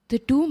The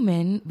two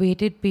men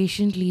waited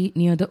patiently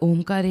near the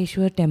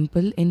Omkareshwar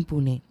temple in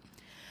Pune.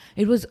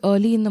 It was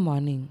early in the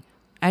morning,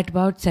 at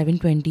about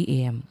 7:20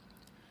 a.m.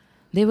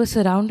 They were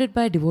surrounded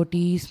by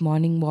devotees,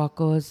 morning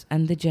walkers,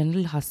 and the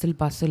general hustle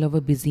bustle of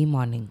a busy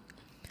morning.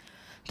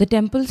 The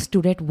temple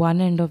stood at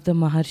one end of the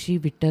Maharshi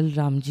Vittal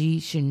Ramji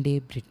Shinde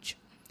bridge.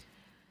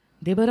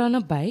 They were on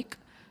a bike,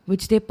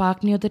 which they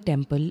parked near the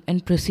temple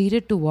and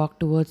proceeded to walk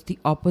towards the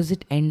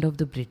opposite end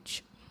of the bridge.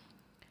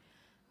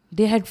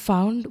 They had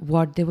found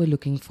what they were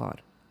looking for: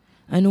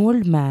 an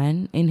old man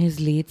in his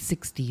late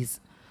 60s,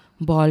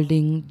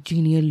 balding,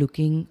 genial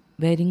looking,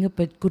 wearing a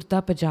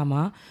kurta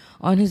pajama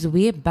on his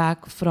way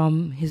back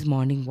from his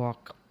morning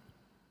walk.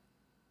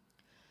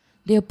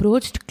 They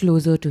approached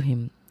closer to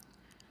him.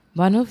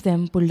 One of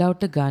them pulled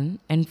out a gun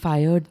and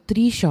fired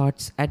 3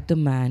 shots at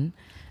the man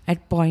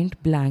at point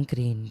blank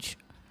range.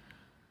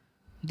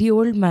 The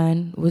old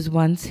man was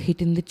once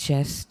hit in the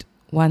chest,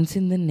 once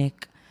in the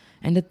neck,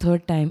 and a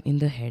third time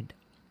in the head.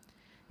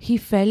 He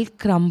fell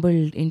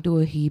crumbled into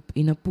a heap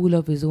in a pool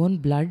of his own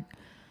blood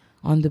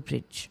on the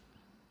bridge.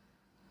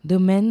 The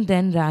men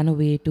then ran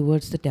away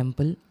towards the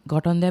temple,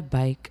 got on their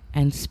bike,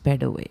 and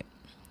sped away.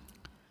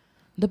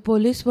 The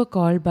police were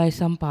called by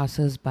some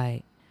passers-by,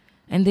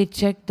 and they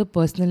checked the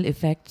personal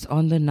effects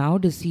on the now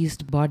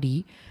deceased body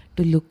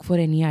to look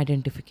for any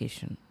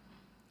identification.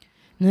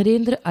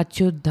 Narendra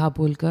Achyut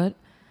Dhabholkar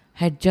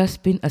had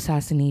just been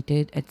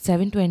assassinated at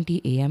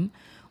 7:20 a.m.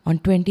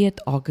 on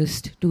 20th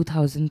August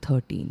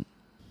 2013.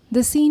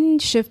 The scene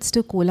shifts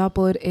to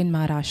Kolhapur in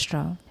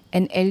Maharashtra.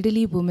 An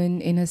elderly woman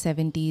in her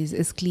 70s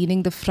is cleaning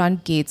the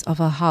front gates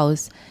of her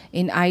house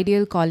in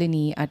Ideal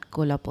Colony at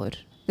Kolhapur.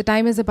 The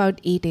time is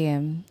about 8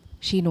 a.m.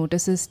 She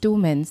notices 2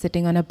 men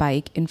sitting on a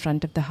bike in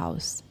front of the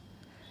house.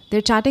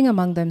 They're chatting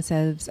among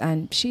themselves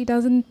and she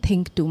doesn't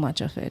think too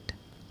much of it.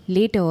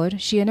 Later,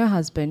 she and her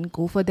husband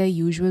go for their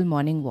usual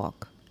morning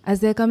walk.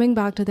 As they're coming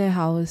back to their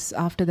house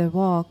after their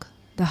walk,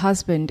 the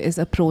husband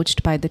is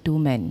approached by the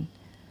 2 men.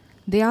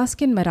 They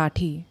ask in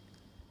Marathi,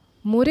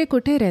 "More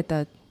kuthe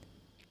rehtat?"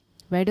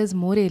 Where does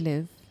More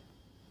live?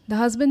 The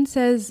husband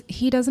says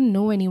he doesn't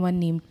know anyone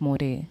named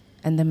More,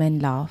 and the men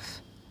laugh.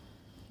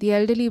 The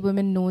elderly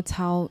woman notes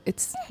how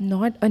it's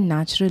not a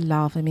natural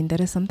laugh.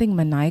 There is something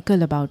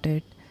maniacal about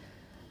it.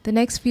 The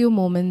next few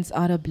moments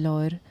are a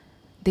blur.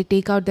 They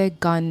take out their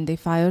gun, they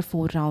fire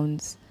 4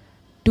 rounds.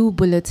 2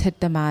 bullets hit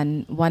the man,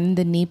 one in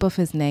the nape of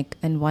his neck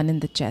and one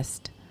in the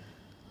chest.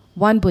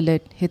 1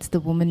 bullet hits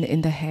the woman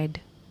in the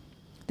head.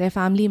 Their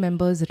family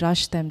members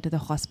rush them to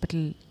the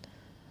hospital.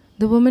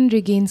 The woman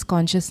regains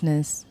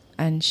consciousness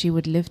and she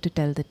would live to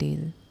tell the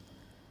tale.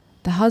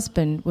 The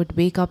husband would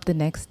wake up the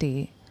next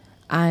day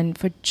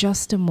and for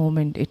just a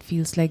moment it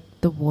feels like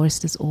the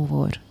worst is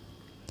over.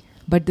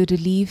 But the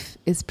relief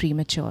is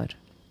premature.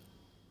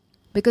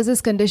 Because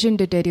his condition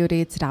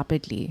deteriorates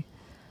rapidly,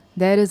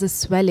 there is a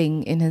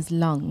swelling in his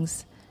lungs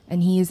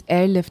and he is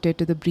airlifted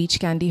to the Breach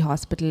Candy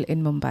Hospital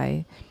in Mumbai,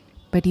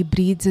 but he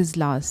breathes his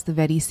last the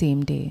very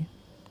same day.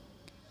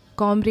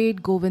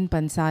 Comrade Govind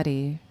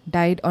Pansare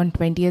died on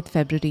 20th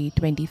February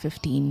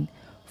 2015,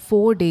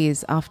 4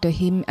 days after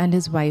him and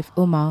his wife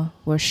Uma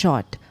were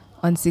shot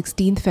on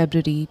 16th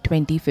February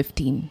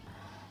 2015.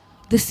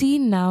 The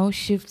scene now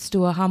shifts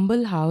to a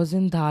humble house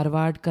in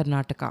Dharwad,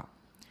 Karnataka.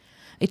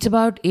 It's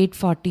about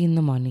 8:40 in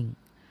the morning.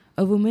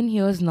 A woman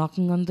hears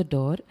knocking on the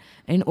door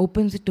and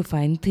opens it to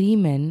find 3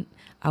 men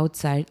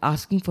outside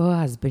asking for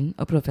her husband,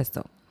 a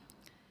professor.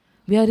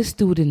 "We are his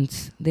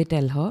students," they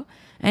tell her,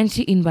 and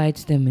she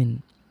invites them in.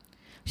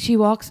 She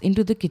walks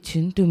into the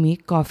kitchen to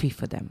make coffee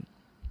for them.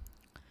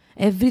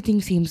 Everything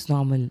seems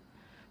normal,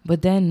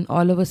 but then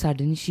all of a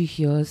sudden she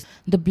hears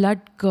the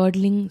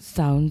blood-curdling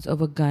sounds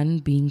of a gun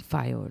being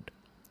fired.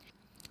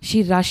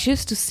 She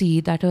rushes to see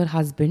that her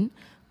husband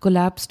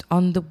collapsed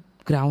on the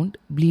ground,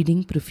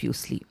 bleeding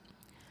profusely.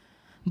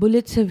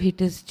 Bullets have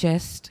hit his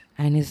chest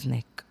and his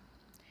neck.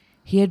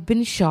 He had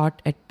been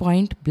shot at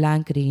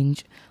point-blank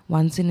range,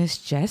 once in his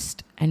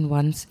chest and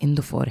once in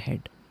the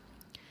forehead.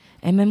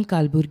 M.M.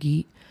 Kalburgi,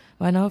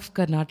 one of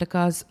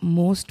Karnataka's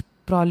most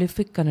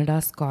prolific Kannada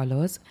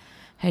scholars,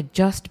 had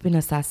just been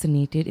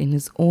assassinated in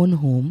his own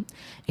home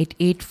at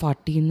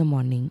 8:40 in the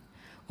morning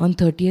on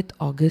 30th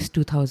August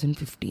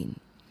 2015,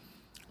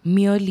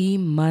 merely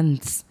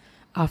months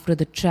after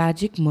the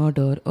tragic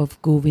murder of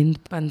Govind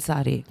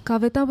Pansare.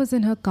 Kavita was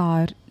in her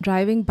car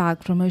driving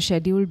back from her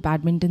scheduled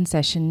badminton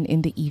session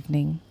in the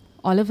evening.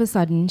 All of a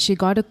sudden, she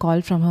got a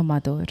call from her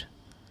mother.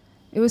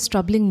 It was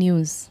troubling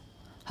news.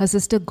 Her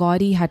sister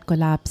Gauri had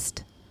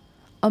collapsed.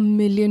 A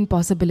million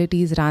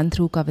possibilities ran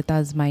through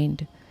Kavita's mind.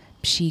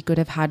 She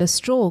could have had a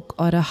stroke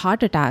or a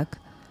heart attack.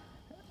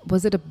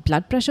 Was it a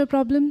blood pressure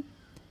problem?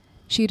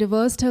 She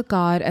reversed her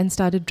car and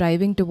started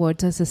driving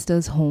towards her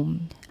sister's home.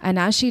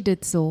 And as she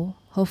did so,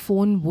 her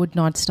phone would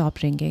not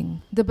stop ringing.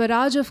 The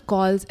barrage of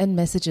calls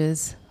and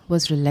messages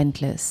was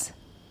relentless.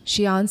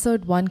 She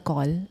answered one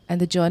call, and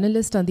the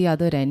journalist on the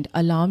other end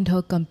alarmed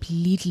her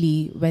completely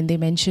when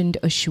they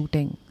mentioned a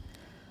shooting.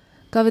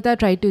 Kavita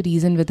tried to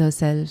reason with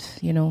herself.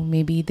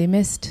 Maybe they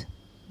missed.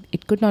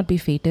 It could not be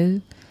fatal.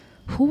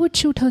 who would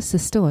shoot her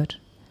sister?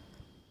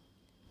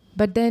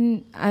 But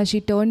then, as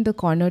she turned the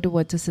corner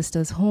towards her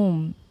sister's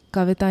home,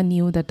 Kavita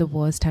knew that the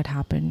worst had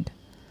happened.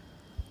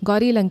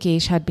 Gauri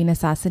Lankesh had been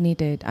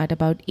assassinated at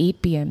about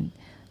 8 pm,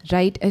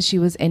 right as she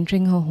was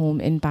entering her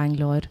home in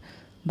Bangalore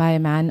by a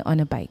man on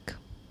a bike.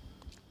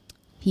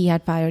 He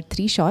had fired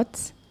 3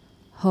 shots,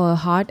 her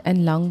heart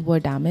and lung were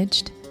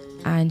damaged,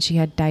 and she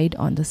had died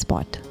on the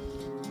spot.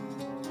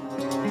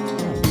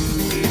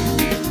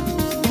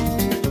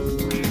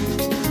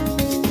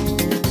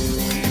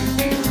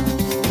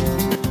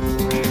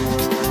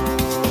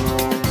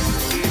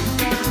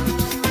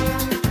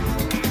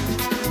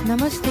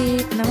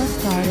 Namaste,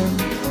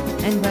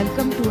 Namaskaram, and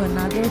welcome to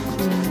another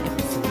Khun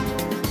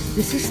episode.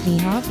 This is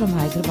Sneha from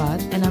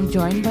Hyderabad, and I'm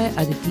joined by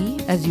Aditi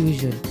as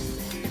usual.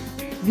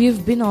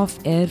 We've been off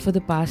air for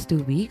the past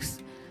 2 weeks,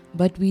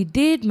 but we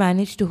did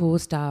manage to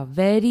host our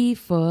very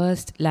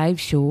first live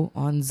show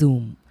on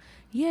Zoom.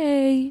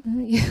 Yay!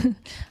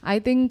 I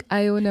think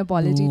I owe an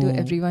apology to No.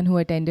 everyone who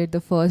attended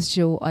the first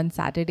show on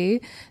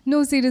Saturday.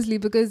 No, seriously,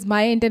 because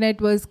my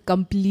internet was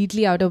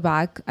completely out of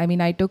whack. I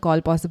mean, I took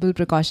all possible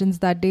precautions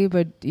that day,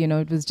 but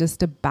it was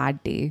just a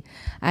bad day.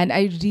 And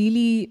I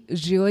really,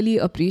 really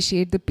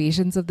appreciate the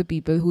patience of the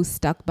people who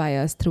stuck by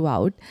us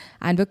throughout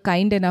and were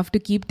kind enough to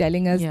keep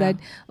telling us Yeah.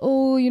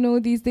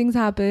 that, these things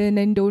happen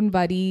and don't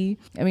worry.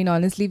 I mean,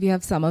 honestly, we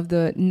have some of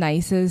the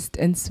nicest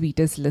and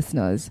sweetest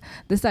listeners.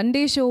 The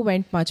Sunday show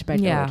went much better.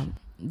 Yeah,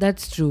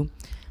 that's true.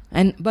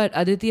 But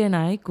Aditi and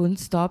I couldn't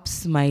stop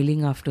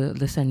smiling after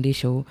the Sunday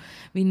show.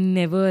 We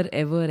never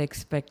ever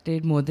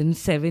expected more than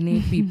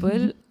 7-8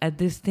 people at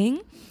this thing,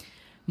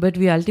 but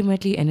we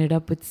ultimately ended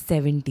up with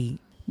 70.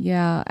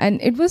 Yeah,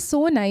 and it was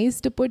so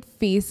nice to put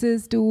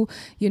faces to,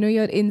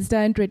 your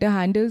Insta and Twitter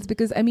handles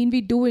because, I mean,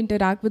 we do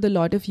interact with a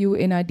lot of you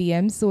in our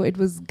DMs. So it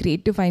was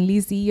great to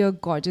finally see your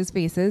gorgeous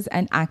faces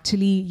and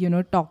actually,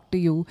 talk to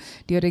you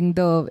during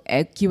the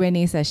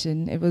Q&A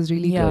session. It was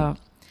really Yeah, good.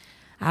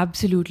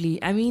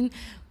 absolutely. I mean,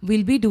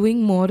 we'll be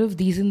doing more of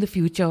these in the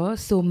future.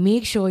 So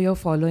make sure you're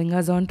following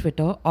us on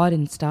Twitter or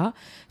Insta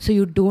so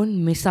you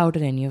don't miss out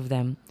on any of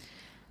them.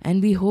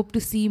 And we hope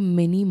to see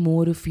many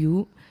more of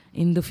you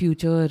in the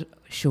future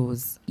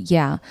shows.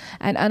 Yeah.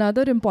 And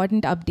another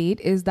important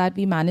update is that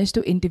we managed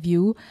to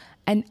interview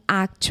an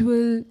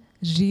actual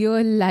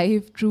real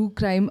life true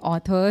crime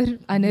author,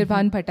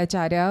 Anirban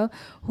Bhattacharya,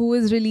 who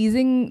is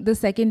releasing the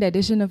second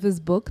edition of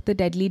his book, The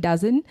Deadly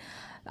Dozen.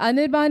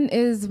 Anirban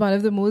is one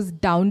of the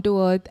most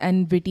down-to-earth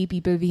and witty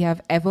people we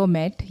have ever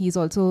met. He's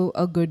also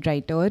a good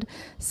writer.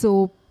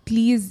 So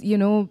please,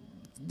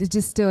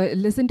 just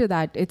listen to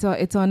that. It's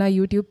on our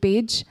YouTube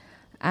page.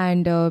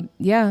 And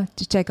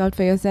check out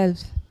for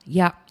yourself.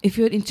 Yeah, if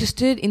you're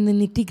interested in the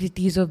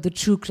nitty-gritties of the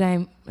true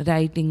crime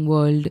writing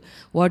world,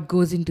 what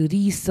goes into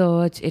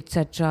research,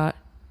 etc.,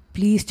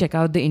 please check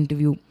out the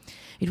interview.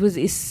 It was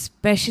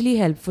especially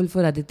helpful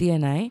for Aditi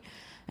and I,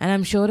 and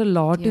I'm sure a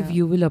lot of Yeah.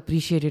 you will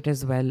appreciate it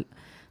as well.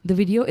 The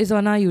video is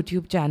on our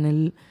YouTube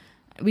channel,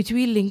 which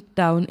we link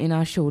down in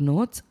our show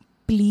notes.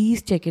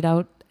 Please check it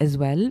out as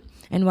well.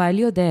 And while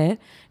you're there,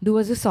 do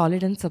us a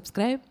solid and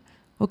subscribe.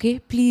 Okay,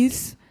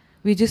 please.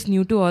 We're just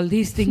new to all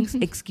these things.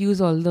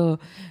 Excuse all the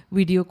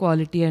video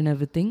quality and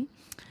everything.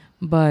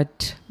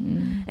 But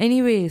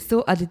anyway,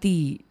 so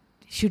Aditi,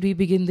 should we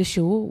begin the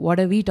show? What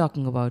are we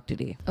talking about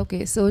today?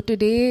 Okay, so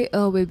today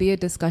will be a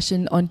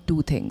discussion on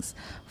 2 things.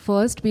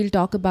 First, we'll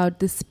talk about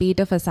the spate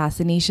of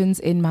assassinations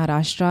in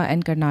Maharashtra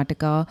and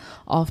Karnataka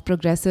of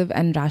progressive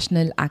and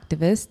rational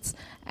activists.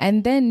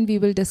 And then we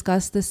will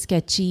discuss the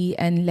sketchy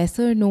and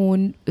lesser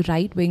known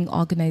right-wing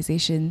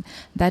organization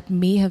that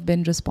may have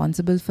been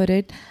responsible for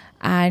it,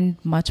 and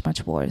much,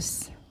 much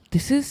worse.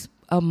 This is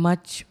a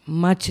much,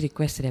 much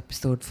requested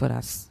episode for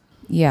us.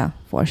 Yeah,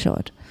 for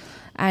sure.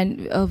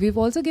 And we've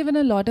also given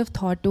a lot of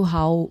thought to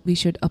how we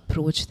should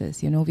approach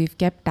this. We've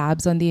kept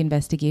tabs on the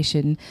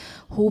investigation,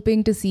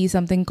 hoping to see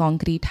something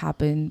concrete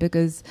happen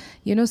because,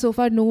 so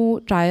far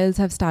no trials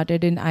have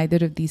started in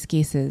either of these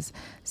cases.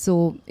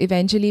 So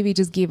eventually we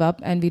just gave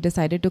up and we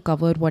decided to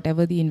cover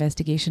whatever the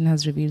investigation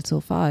has revealed so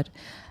far.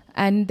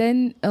 And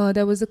then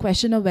there was a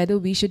question of whether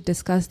we should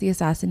discuss the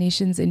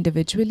assassinations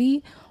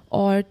individually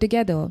or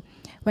together.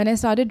 When I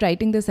started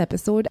writing this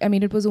episode, I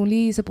mean, it was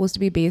only supposed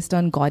to be based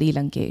on Gauri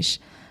Lankesh.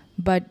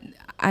 But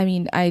I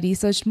mean, I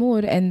researched more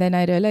and then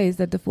I realized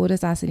that the 4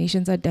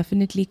 assassinations are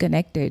definitely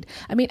connected.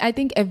 I mean, I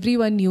think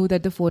everyone knew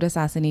that the 4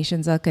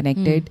 assassinations are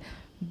connected.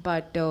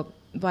 But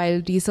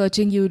while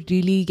researching, you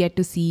really get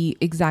to see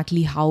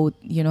exactly how,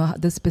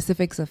 the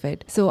specifics of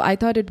it. So I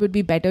thought it would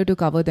be better to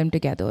cover them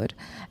together.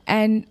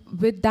 And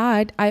with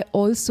that, I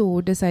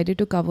also decided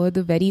to cover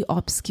the very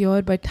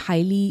obscure but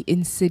highly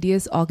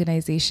insidious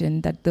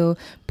organization that the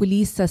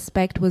police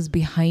suspect was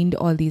behind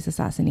all these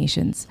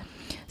assassinations.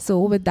 So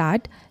with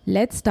that,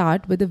 let's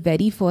start with the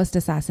very first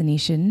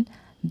assassination,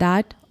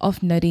 that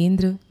of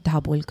Narendra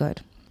Dabholkar.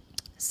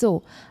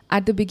 So,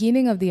 at the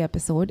beginning of the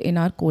episode, in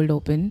our cold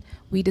open,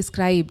 we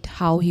described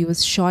how he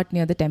was shot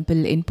near the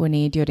temple in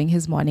Pune during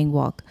his morning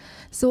walk.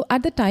 So,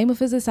 at the time of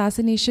his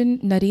assassination,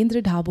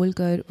 Narendra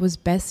Dhabholkar was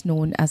best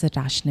known as a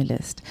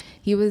rationalist.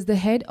 He was the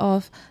head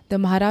of the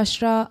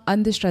Maharashtra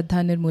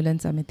Andhshraddha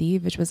Nirmulan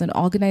Samiti, which was an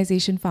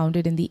organization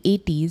founded in the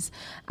 80s,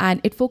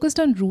 and it focused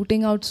on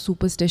rooting out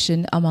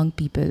superstition among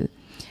people.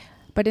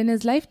 But in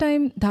his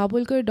lifetime,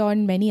 Dhabholkar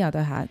donned many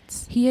other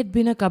hats. He had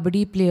been a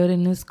kabaddi player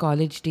in his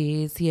college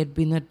days, he had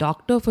been a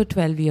doctor for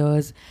 12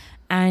 years,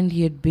 and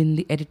he had been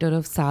the editor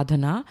of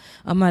Sadhana,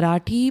 a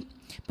Marathi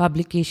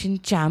publication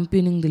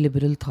championing the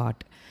liberal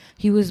thought.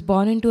 He was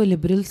born into a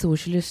liberal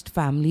socialist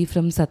family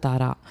from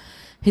Satara.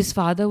 His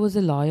father was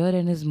a lawyer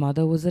and his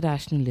mother was a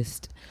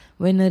rationalist.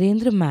 When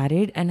Narendra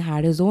married and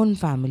had his own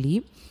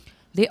family,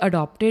 they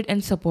adopted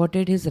and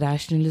supported his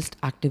rationalist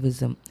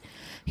activism.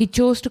 He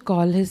chose to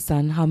call his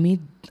son Hamid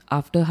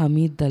after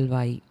Hamid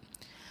Dalwai.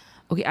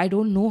 Okay, I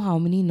don't know how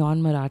many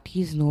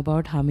non-Marathis know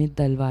about Hamid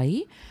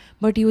Dalwai,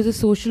 but he was a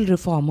social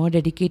reformer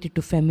dedicated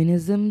to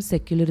feminism,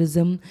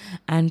 secularism,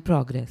 and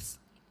progress.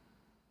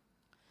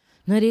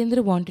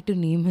 Narendra wanted to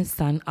name his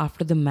son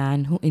after the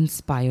man who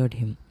inspired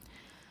him.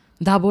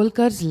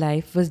 Dhabholkar's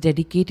life was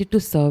dedicated to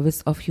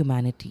service of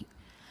humanity.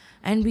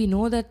 And we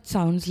know that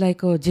sounds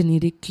like a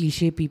generic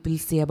cliche people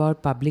say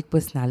about public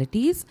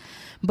personalities,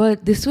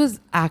 but this was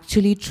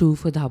actually true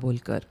for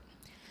Dhabholkar.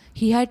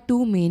 He had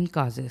two main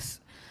causes.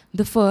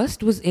 The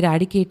first was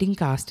eradicating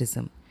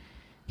casteism.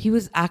 He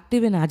was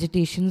active in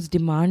agitations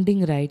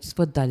demanding rights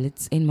for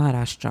Dalits in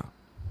Maharashtra.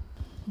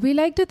 We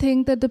like to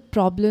think that the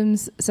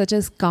problems such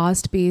as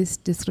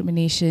caste-based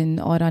discrimination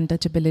or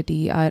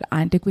untouchability are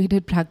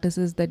antiquated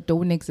practices that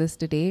don't exist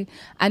today.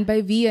 And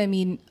by we, I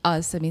mean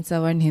us,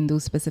 Savarn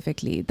Hindus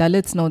specifically.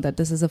 Dalits know that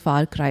this is a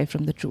far cry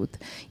from the truth.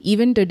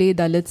 Even today,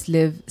 Dalits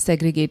live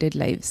segregated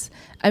lives.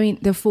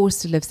 They're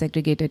forced to live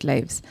segregated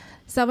lives.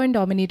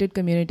 Savarn-dominated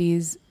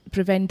communities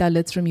prevent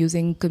Dalits from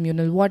using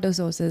communal water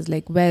sources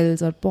like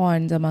wells or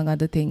ponds, among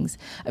other things.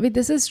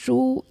 This is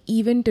true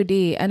even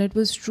today, and it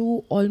was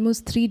true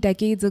almost 3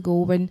 decades ago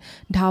when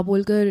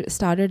Dhabholkar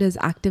started his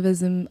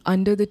activism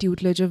under the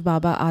tutelage of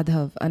Baba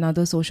Adhav,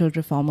 another social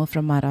reformer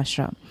from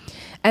Maharashtra.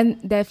 And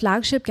their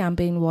flagship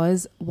campaign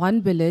was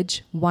One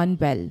Village, One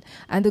Well.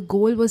 And the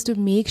goal was to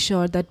make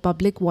sure that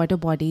public water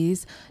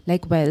bodies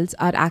like wells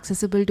are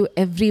accessible to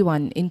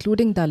everyone,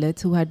 including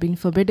Dalits who had been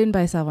forbidden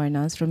by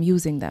Savarnas from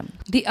using them.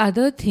 The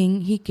other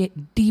thing he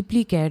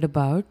deeply cared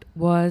about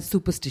was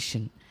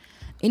superstition.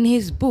 In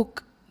his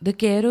book, The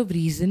Care of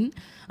Reason,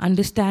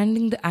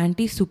 Understanding the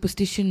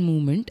Anti-Superstition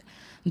Movement,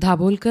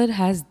 Dhabholkar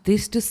has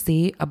this to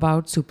say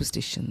about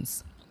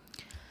superstitions.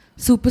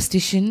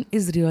 Superstition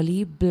is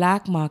really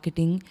black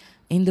marketing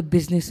in the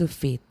business of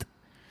faith.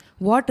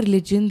 What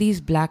religion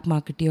these black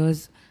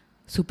marketeers,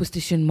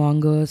 superstition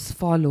mongers,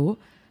 follow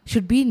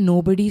should be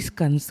nobody's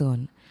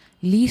concern,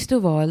 least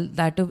of all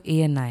that of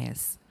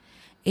ANIS.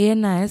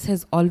 ANIS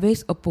has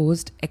always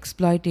opposed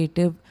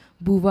exploitative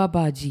buva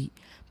baji,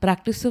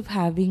 practice of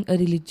having a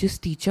religious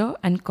teacher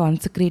and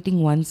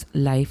consecrating one's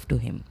life to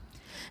him,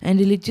 and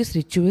religious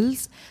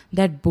rituals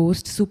that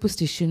boast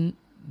superstition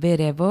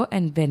wherever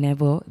and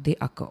whenever they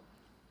occur.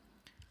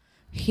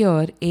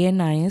 Here,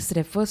 ANIS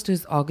refers to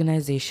his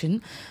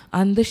organization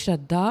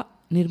Andhshraddha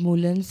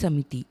Nirmulan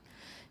Samiti.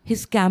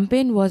 His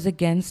campaign was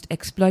against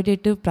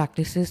exploitative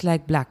practices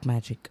like black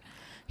magic.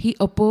 He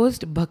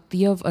opposed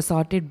bhakti of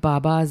assorted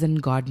babas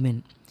and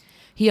godmen.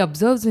 He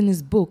observes in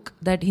his book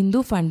that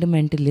Hindu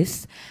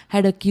fundamentalists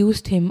had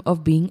accused him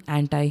of being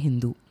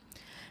anti-Hindu.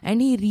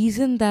 And he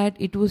reasoned that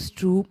it was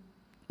true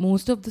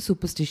most of the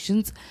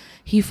superstitions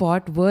he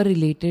fought were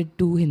related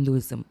to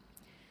Hinduism.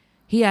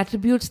 He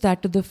attributes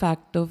that to the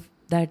fact of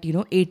that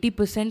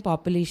 80%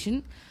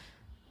 population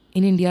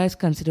in India is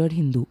considered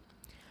Hindu.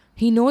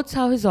 He notes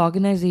how his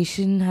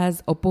organization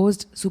has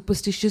opposed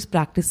superstitious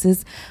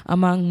practices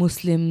among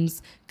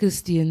Muslims,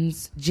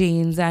 Christians,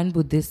 Jains and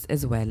Buddhists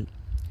as well.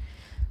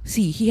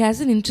 See, he has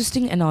an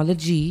interesting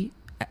analogy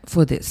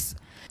for this.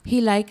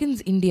 He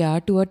likens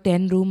India to a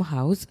 10-room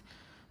house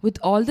with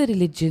all the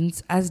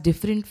religions as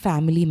different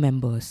family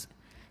members.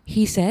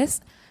 He says,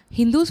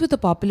 Hindus with a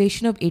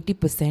population of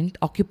 80%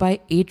 occupy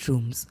 8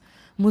 rooms.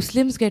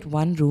 Muslims get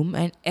 1 room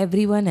and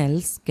everyone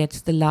else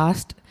gets the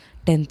last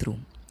 10th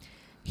room.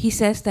 He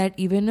says that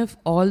even if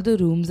all the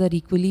rooms are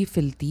equally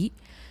filthy,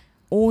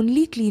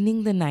 only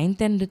cleaning the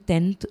 9th and the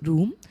 10th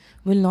room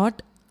will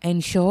not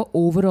ensure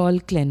overall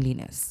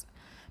cleanliness.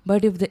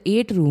 But if the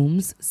 8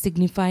 rooms,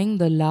 signifying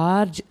the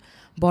large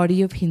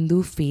body of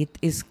Hindu faith,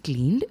 is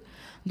cleaned,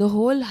 the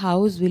whole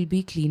house will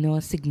be cleaner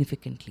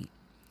significantly.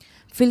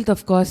 Filth,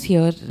 of course,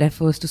 here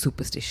refers to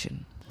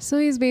superstition. So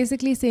he's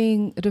basically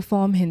saying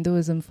reform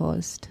Hinduism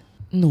first.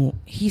 No,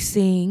 he's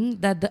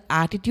saying that the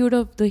attitude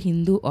of the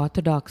Hindu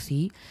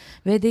orthodoxy,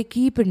 where they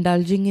keep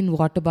indulging in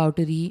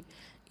whataboutery,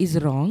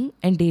 is wrong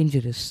and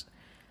dangerous.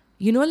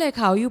 Like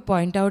how you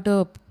point out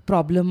a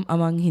problem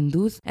among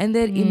Hindus and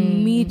their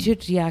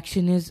immediate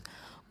reaction is,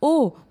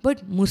 oh,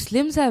 but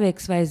Muslims have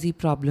XYZ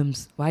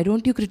problems. Why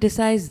don't you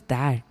criticize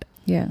that?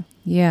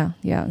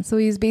 Yeah. So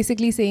he's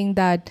basically saying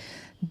that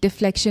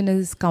deflection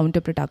is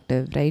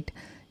counterproductive, right?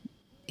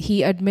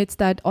 He admits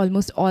that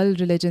almost all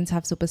religions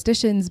have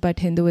superstitions, but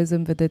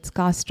Hinduism, with its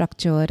caste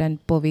structure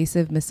and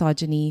pervasive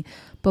misogyny,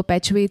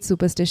 perpetuates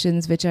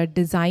superstitions which are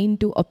designed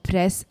to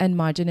oppress and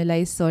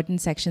marginalize certain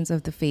sections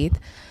of the faith.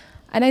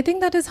 And I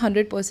think that is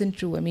 100%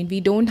 true. I mean,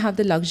 we don't have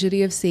the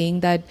luxury of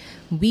saying that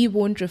we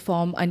won't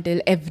reform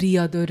until every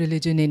other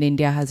religion in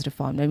India has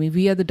reformed. I mean,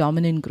 we are the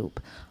dominant group.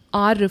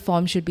 Our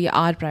reform should be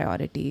our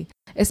priority,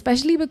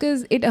 especially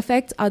because it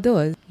affects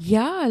others.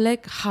 Yeah,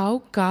 like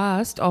how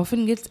caste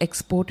often gets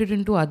exported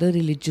into other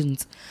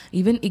religions,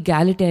 even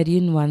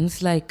egalitarian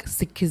ones like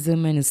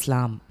Sikhism and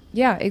Islam.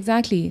 Yeah,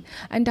 exactly.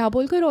 And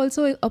Dabholkar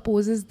also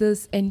opposes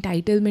this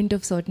entitlement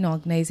of certain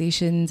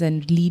organizations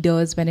and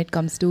leaders when it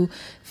comes to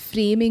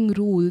framing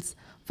rules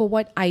for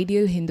what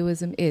ideal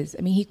Hinduism is.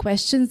 I mean, he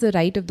questions the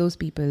right of those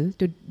people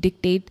to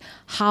dictate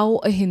how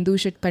a Hindu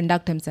should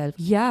conduct himself.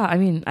 Yeah, I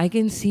mean, I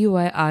can see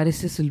why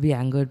RSS will be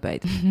angered by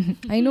this.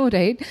 I know,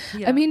 right?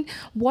 Yeah. I mean,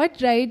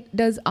 what right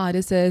does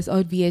RSS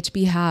or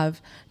VHP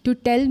have to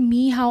tell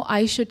me how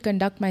I should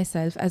conduct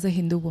myself as a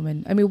Hindu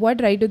woman? I mean,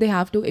 what right do they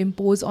have to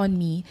impose on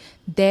me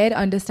their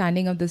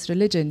understanding of this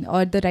religion,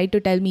 or the right to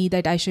tell me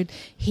that I should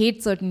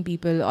hate certain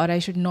people, or I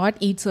should not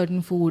eat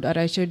certain food,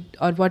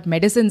 or what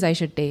medicines I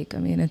should take? I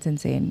mean, it's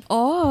insane.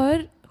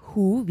 Or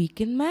who we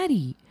can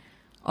marry.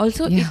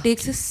 Also, Yeah. it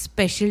takes a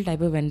special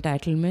type of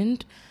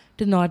entitlement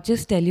to not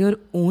just tell your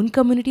own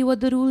community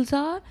what the rules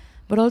are,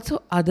 but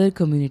also other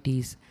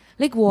communities.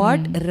 Like,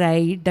 what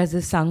right does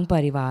a Sangh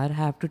Parivar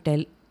have to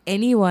tell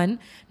anyone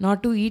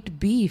not to eat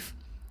beef?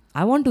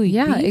 I want to eat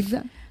Yeah, beef.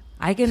 exactly.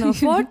 I can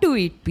afford to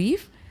eat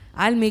beef.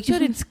 I'll make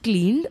sure it's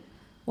cleaned.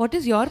 What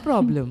is your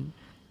problem?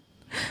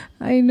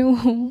 I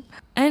know.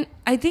 And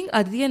I think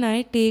Aditi and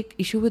I take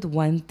issue with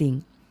one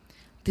thing.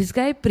 This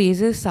guy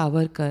praises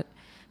Savarkar.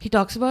 He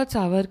talks about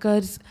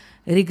Savarkar's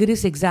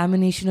rigorous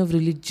examination of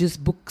religious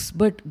books,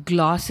 but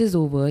glosses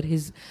over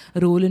his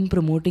role in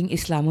promoting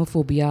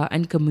Islamophobia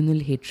and communal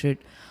hatred,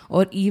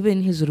 or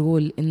even his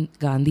role in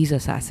Gandhi's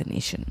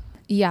assassination.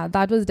 Yeah,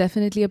 that was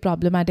definitely a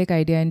problematic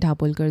idea in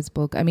Dabholkar's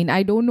book. I mean,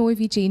 I don't know if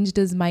he changed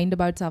his mind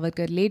about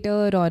Savarkar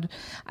later, or,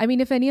 I mean,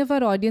 if any of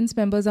our audience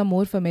members are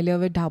more familiar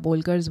with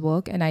Dabholkar's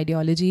work and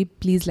ideology,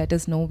 please let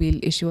us know.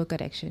 We'll issue a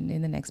correction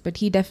in the next. But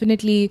he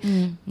definitely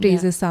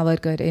praises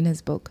Savarkar in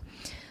his book.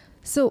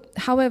 So,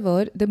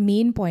 however, the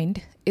main point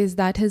is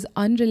that his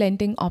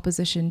unrelenting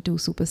opposition to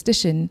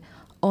superstition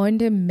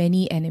earned him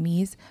many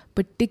enemies,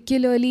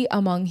 particularly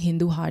among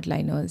Hindu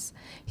hardliners.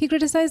 He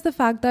criticized the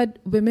fact that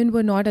women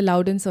were not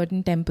allowed in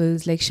certain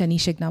temples like Shani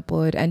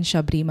Shignapur and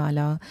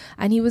Shabrimala,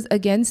 and he was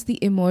against the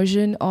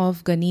immersion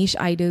of Ganesh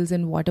idols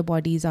in water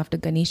bodies after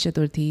Ganesh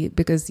Chaturthi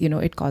because,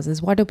 it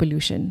causes water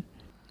pollution.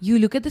 You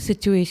look at the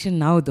situation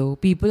now, though,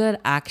 people are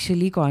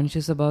actually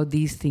conscious about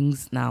these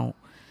things now.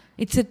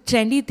 It's a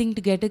trendy thing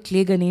to get a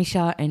clay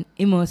Ganesha and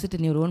immerse it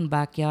in your own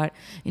backyard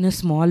in a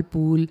small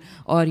pool,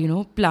 or,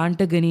 plant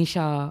a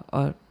Ganesha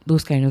or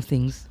those kind of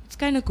things. It's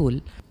kind of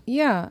cool.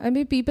 Yeah, I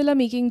mean, people are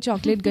making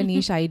chocolate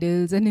Ganesh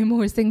idols and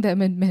immersing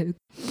them in milk.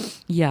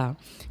 Yeah,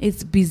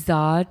 it's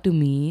bizarre to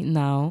me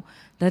now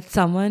that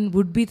someone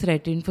would be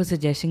threatened for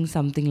suggesting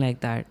something like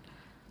that.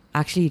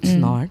 Actually, it's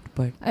not,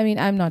 but... I mean,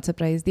 I'm not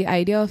surprised. The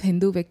idea of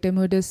Hindu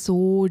victimhood is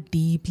so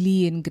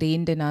deeply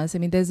ingrained in us. I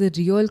mean, there's a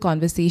real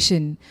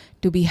conversation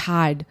to be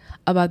had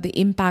about the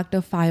impact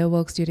of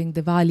fireworks during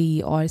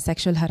Diwali or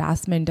sexual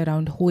harassment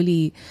around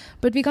Holi.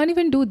 But we can't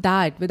even do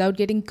that without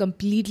getting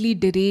completely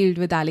derailed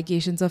with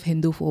allegations of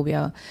Hindu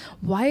phobia.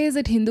 Why is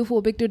it Hindu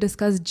phobic to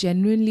discuss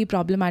genuinely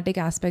problematic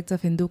aspects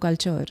of Hindu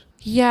culture?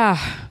 Yeah,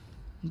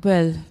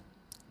 well,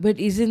 but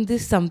isn't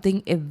this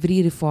something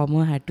every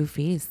reformer had to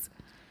face?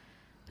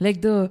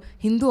 Like the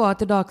Hindu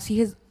orthodoxy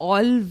has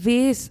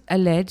always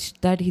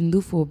alleged that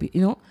Hindu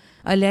phobia,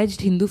 alleged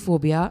Hindu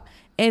phobia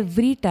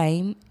every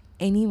time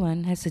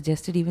anyone has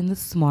suggested even the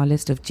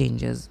smallest of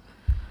changes.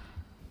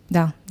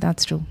 Yeah,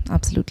 that's true.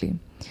 Absolutely.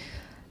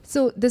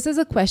 So this is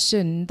a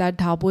question that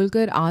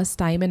Dabholkar asked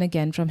time and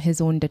again from his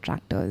own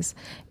detractors.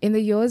 In the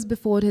years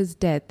before his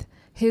death,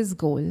 his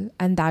goal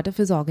and that of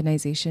his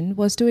organization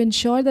was to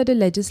ensure that a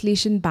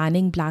legislation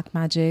banning black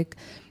magic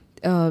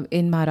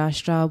in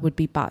Maharashtra would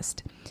be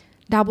passed.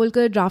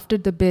 Dabholkar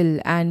drafted the bill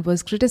and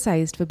was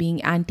criticized for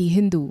being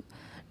anti-Hindu.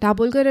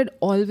 Dabholkar had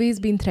always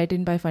been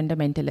threatened by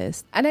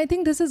fundamentalists. And I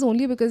think this is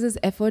only because his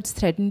efforts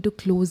threatened to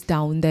close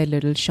down their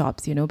little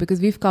shops, because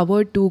we've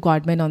covered two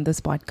godmen on this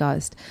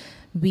podcast.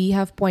 We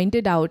have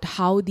pointed out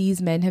how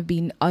these men have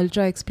been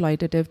ultra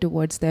exploitative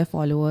towards their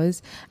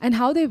followers and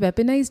how they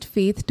weaponized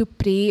faith to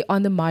prey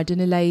on the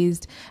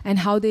marginalized and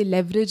how they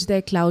leveraged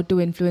their clout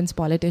to influence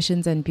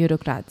politicians and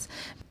bureaucrats.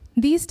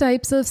 These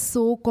types of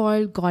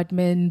so-called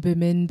godmen,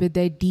 women with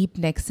their deep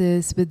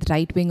nexus with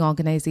right-wing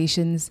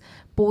organizations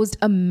posed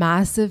a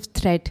massive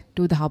threat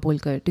to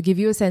Dabholkar. To give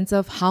you a sense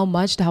of how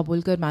much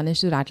Dabholkar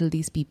managed to rattle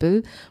these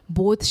people,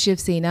 both Shiv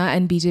Sena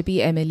and BJP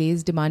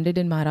MLAs demanded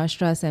in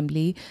Maharashtra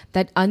Assembly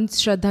that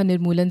Andhshraddha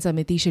Nirmulan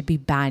Samiti should be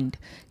banned,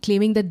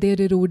 claiming that they're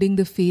eroding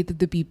the faith of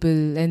the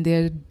people and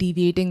they're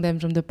deviating them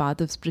from the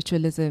path of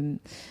spiritualism.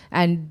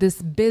 And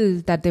this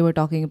bill that they were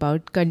talking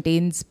about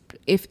contains,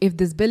 if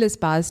this bill is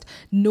passed,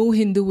 no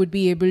Hindu would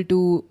be able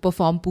to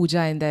perform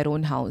puja in their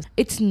own house.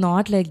 It's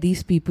not like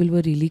these people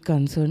were really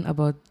concerned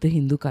about the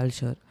Hindu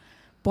culture.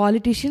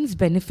 Politicians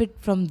benefit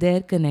from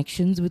their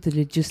connections with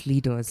religious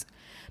leaders.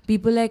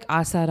 People like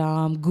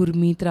Asaram,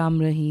 Gurmeet Ram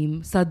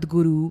Rahim,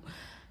 Sadguru,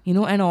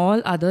 and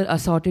all other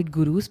assorted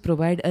gurus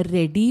provide a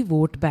ready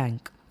vote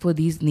bank for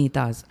these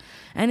netas.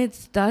 And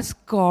it's thus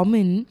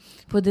common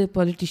for the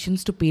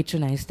politicians to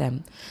patronize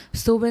them.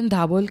 So when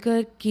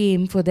Dabholkar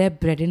came for their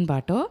bread and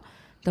butter,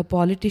 the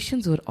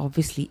politicians were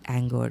obviously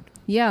angered.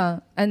 Yeah,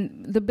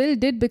 and the bill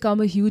did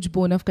become a huge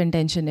bone of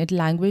contention. It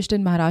languished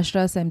in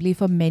Maharashtra Assembly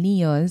for many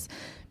years.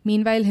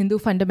 Meanwhile, Hindu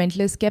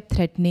fundamentalists kept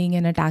threatening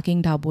and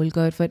attacking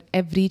Dabholkar for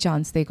every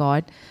chance they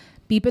got.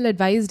 People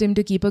advised him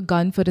to keep a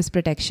gun for his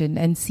protection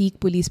and seek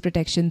police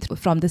protection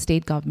from the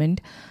state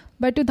government.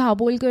 But to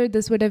Dabholkar,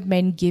 this would have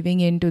meant giving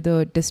in to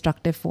the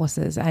destructive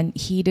forces, and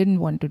he didn't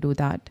want to do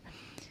that.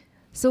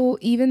 So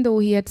even though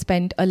he had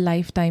spent a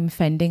lifetime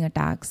fending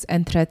attacks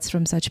and threats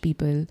from such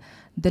people,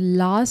 the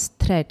last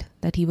threat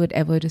that he would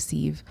ever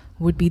receive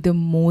would be the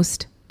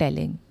most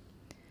telling.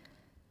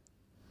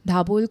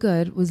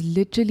 Dabholkar was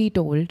literally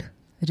told,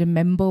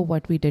 "Remember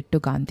what we did to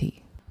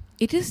Gandhi."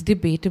 It is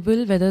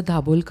debatable whether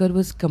Dabholkar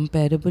was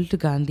comparable to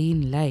Gandhi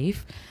in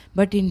life,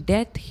 but in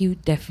death he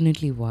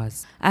definitely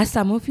was. As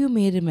some of you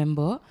may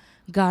remember,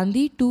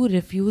 Gandhi too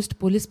refused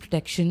police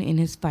protection in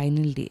his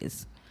final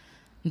days.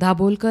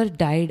 Dabholkar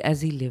died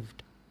as he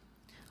lived,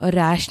 a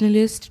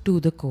rationalist to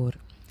the core.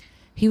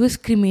 He was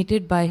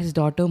cremated by his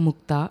daughter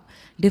Mukta,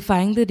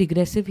 defying the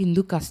regressive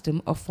Hindu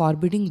custom of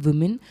forbidding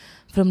women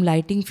from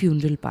lighting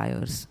funeral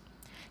pyres.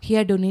 He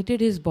had donated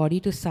his body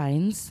to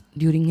science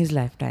during his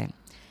lifetime.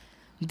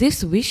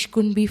 This wish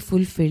couldn't be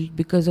fulfilled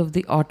because of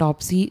the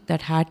autopsy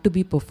that had to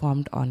be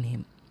performed on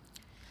him.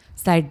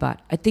 Sidebar,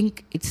 I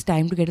think it's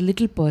time to get a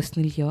little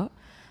personal here.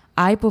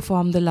 I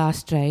performed the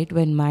last rite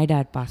when my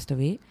dad passed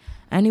away,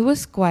 and it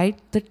was quite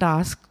the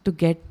task to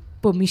get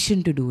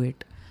permission to do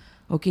it.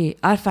 Okay,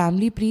 our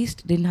family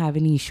priest didn't have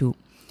any issue,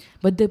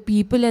 but the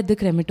people at the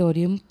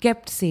crematorium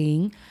kept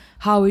saying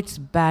how it's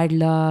bad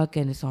luck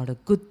and it's not a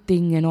good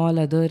thing and all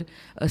other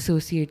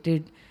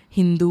associated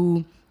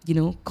Hindu,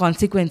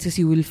 consequences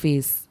you will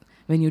face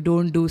when you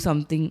don't do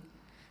something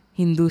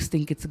Hindus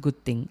think it's a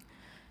good thing.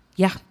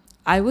 Yeah,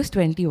 I was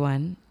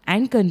 21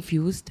 and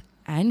confused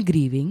and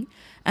grieving,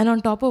 and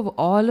on top of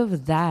all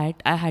of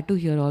that, I had to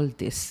hear all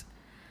this.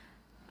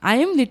 I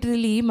am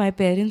literally my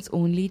parents'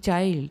 only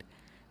child.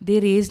 They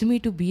raised me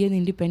to be an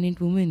independent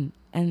woman,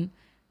 and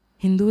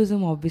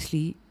Hinduism,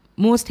 obviously,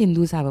 most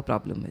Hindus have a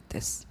problem with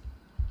this.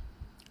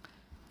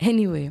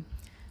 Anyway,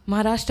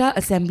 Maharashtra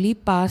Assembly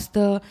passed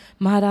the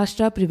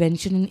Maharashtra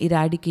Prevention and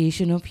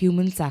Eradication of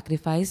Human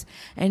Sacrifice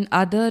and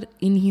Other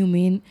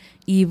Inhumane,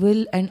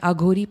 Evil and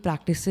Aghori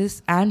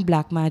Practices and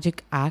Black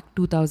Magic Act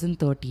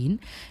 2013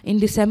 in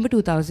December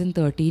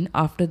 2013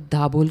 after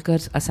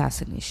Dabholkar's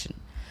assassination.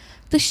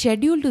 The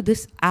schedule to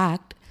this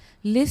act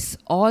lists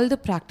all the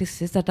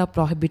practices that are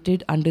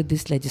prohibited under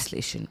this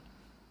legislation.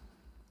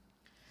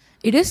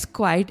 It is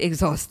quite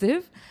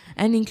exhaustive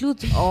and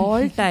includes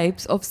all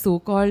types of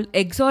so-called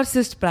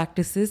exorcist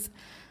practices,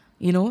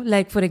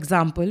 like for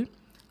example,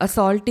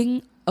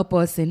 assaulting a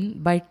person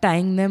by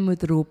tying them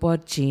with rope or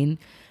chain,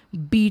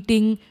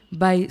 beating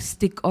by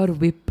stick or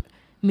whip,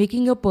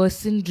 making a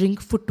person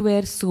drink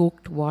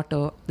footwear-soaked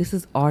water. This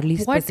is oddly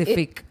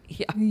specific.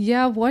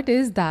 Yeah, what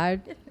is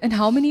that? And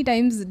how many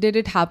times did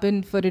it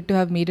happen for it to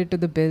have made it to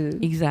the bill?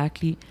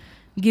 Exactly.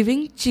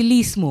 Giving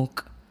chili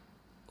smoke.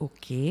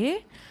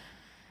 Okay.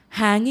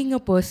 Hanging a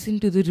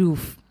person to the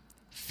roof.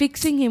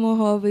 Fixing him or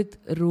her with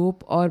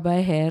rope or by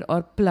hair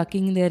or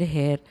plucking their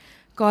hair.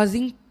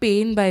 Causing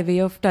pain by way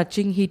of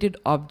touching heated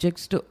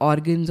objects to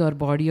organs or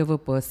body of a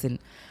person.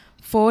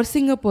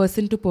 Forcing a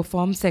person to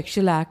perform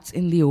sexual acts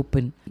in the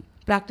open.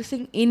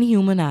 Practicing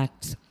inhuman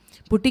acts.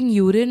 Putting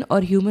urine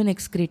or human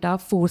excreta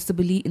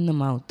forcibly in the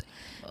mouth.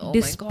 Oh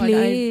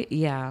Display, my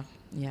God,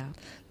 yeah.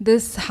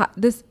 This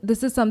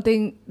is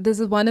something. This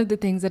is one of the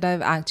things that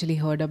I've actually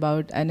heard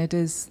about, and it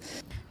is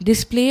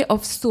display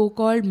of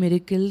so-called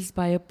miracles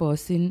by a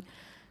person,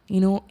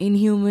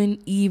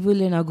 inhuman,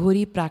 evil and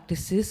aghori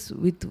practices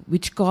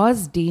which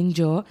cause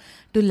danger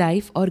to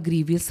life or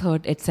grievous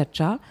hurt,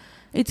 etc.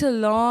 It's a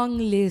long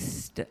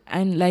list,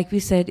 and like we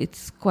said,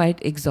 it's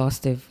quite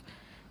exhaustive.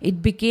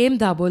 It became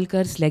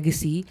Dabholkar's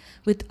legacy,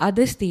 with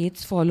other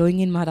states following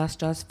in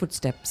Maharashtra's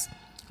footsteps,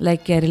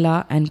 like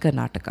Kerala and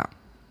Karnataka.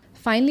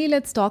 Finally,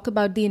 let's talk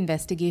about the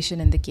investigation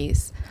in the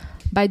case.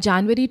 By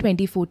January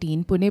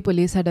 2014, Pune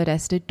police had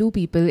arrested 2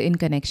 people in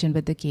connection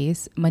with the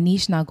case,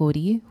 Manish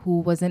Nagori,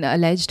 who was an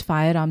alleged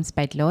firearms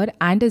peddler,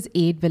 and his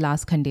aide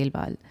Vilas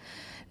Khandelwal.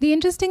 The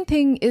interesting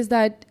thing is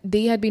that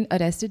they had been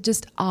arrested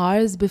just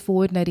hours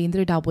before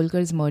Narendra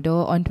Dabholkar's murder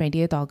on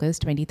 20th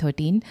August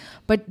 2013,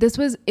 but this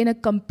was in a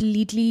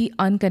completely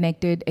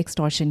unconnected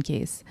extortion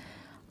case.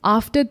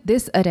 After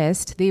this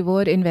arrest, they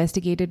were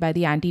investigated by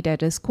the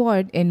anti-terrorist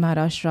squad in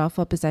Maharashtra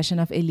for possession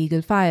of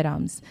illegal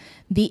firearms.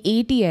 The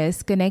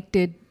ATS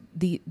connected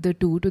the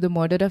two to the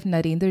murder of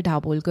Narendra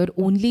Dabholkar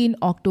only in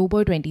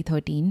October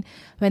 2013,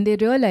 when they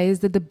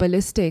realized that the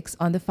ballistics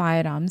on the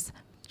firearms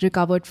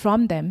recovered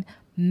from them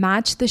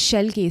matched the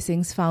shell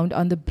casings found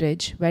on the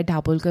bridge where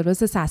Dabholkar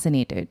was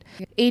assassinated.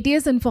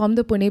 ATS informed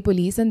the Pune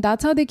police, and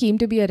that's how they came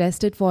to be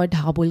arrested for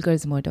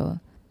Dabholkar's murder.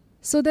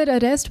 So their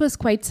arrest was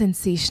quite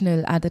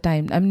sensational at the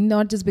time. I mean,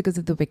 not just because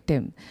of the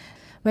victim.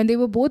 When they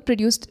were both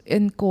produced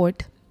in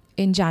court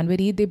in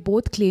January, they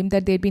both claimed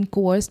that they'd been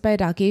coerced by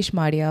Rakesh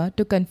Madia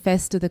to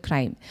confess to the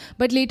crime.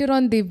 But later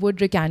on, they would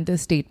recant their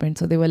statement,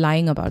 so they were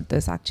lying about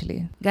this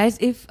actually. Guys,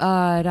 if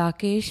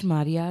Rakesh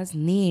Maria's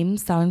name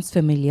sounds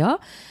familiar,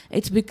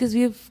 it's because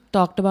we've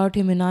talked about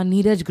him in our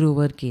Neeraj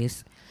Grover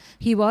case.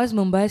 He was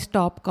Mumbai's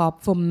top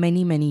cop for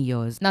many, many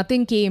years.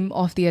 Nothing came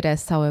of the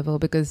arrests, however,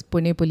 because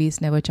Pune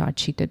police never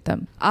charge-sheeted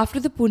them. After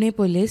the Pune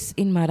police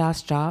in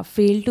Maharashtra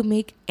failed to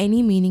make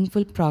any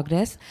meaningful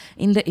progress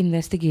in the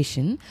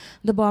investigation,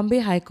 the Bombay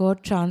High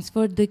Court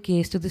transferred the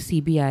case to the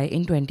CBI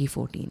in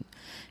 2014.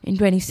 In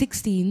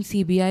 2016,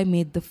 CBI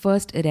made the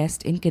first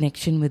arrest in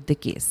connection with the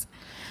case.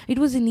 It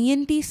was an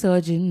ENT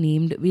surgeon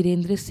named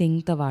Virendra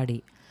Singh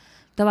Tawade.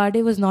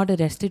 Tawade was not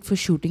arrested for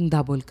shooting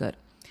Dabholkar,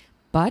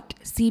 but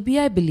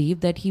CBI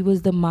believed that he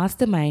was the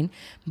mastermind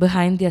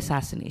behind the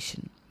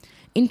assassination.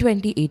 In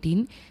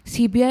 2018,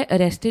 CBI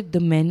arrested the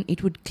men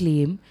it would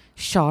claim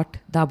shot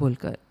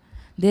Dabholkar.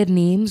 Their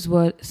names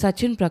were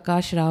Sachin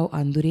Prakash Rao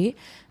Andure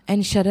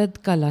and Sharad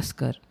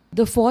Kalaskar.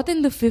 The fourth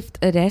and the fifth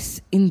arrests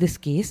in this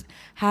case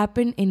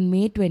happened in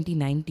May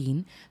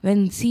 2019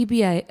 when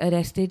CBI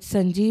arrested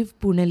Sanjeev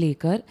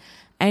Punalekar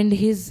and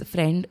his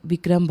friend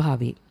Vikram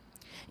Bhave.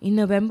 In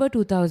November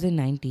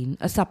 2019,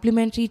 a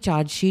supplementary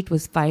charge sheet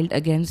was filed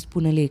against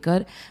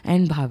Punalekar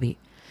and Bhave.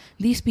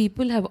 These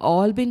people have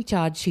all been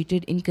charge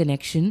sheeted in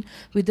connection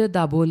with the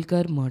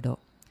Dabholkar murder.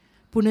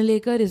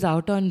 Punalekar is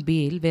out on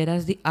bail,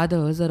 whereas the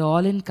others are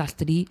all in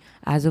custody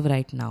as of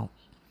right now.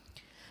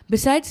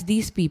 Besides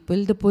these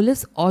people, the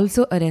police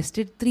also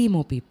arrested 3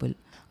 more people: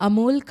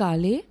 Amol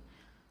Kale,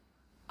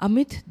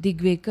 Amit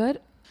Digvekar,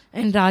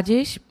 and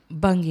Rajesh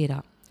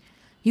Bangera.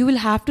 You will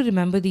have to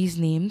remember these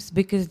names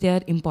because they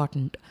are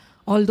important,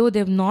 although they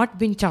have not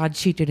been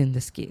charge-sheeted in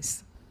this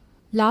case.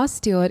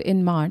 Last year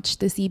in March,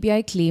 the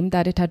CBI claimed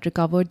that it had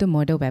recovered the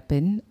murder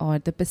weapon, or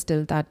the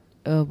pistol that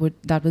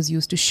was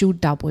used to shoot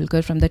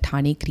Dabholkar from the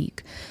Thane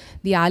Creek.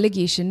 The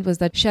allegation was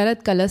that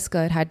Sharad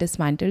Kalaskar had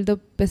dismantled the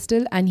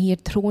pistol and he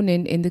had thrown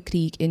it in the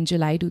creek in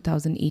July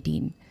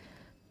 2018.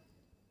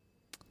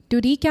 To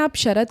recap,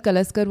 Sharad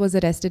Kalaskar was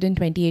arrested in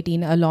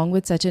 2018 along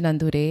with Sachin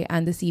Andure,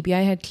 and the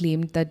CBI had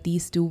claimed that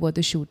these two were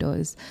the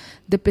shooters.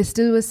 The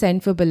pistol was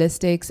sent for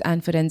ballistics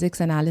and forensics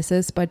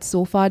analysis, but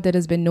so far there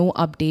has been no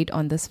update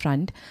on this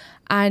front.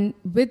 And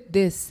with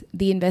this,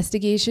 the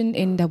investigation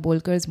in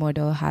Dabholkar's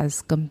murder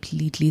has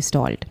completely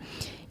stalled.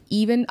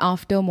 Even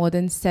after more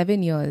than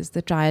 7 years,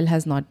 the trial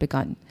has not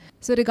begun.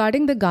 So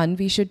regarding the gun,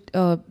 we should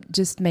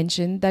just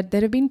mention that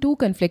there have been 2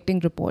 conflicting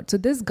reports. So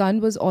this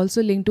gun was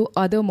also linked to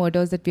other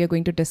murders that we are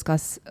going to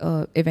discuss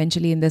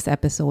eventually in this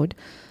episode.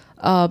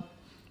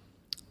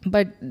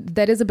 But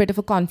there is a bit of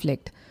a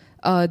conflict.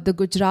 The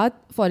Gujarat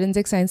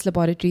Forensic Science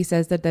Laboratory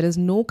says that there is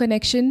no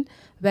connection,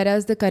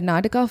 whereas the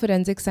Karnataka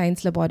Forensic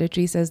Science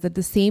Laboratory says that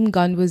the same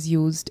gun was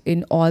used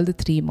in all the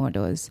 3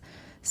 murders.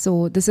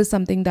 So this is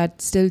something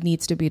that still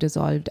needs to be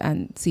resolved,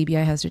 and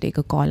CBI has to take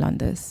a call on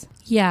this.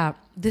 Yeah,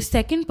 the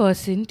second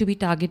person to be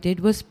targeted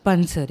was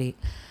Pansare.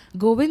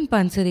 Govind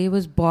Pansare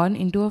was born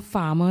into a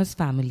farmer's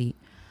family.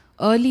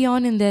 Early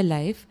on in their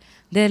life,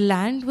 their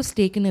land was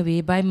taken away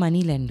by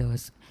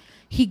moneylenders.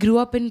 He grew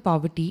up in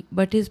poverty,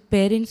 but his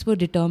parents were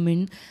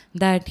determined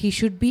that he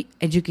should be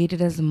educated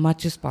as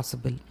much as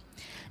possible.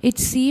 It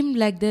seemed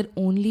like their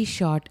only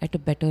shot at a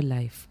better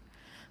life.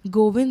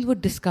 Govind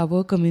would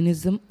discover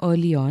communism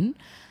early on,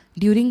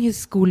 during his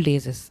school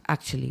days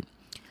actually.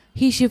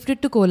 He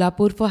shifted to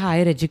Kolhapur for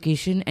higher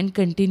education and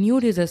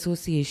continued his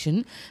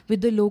association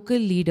with the local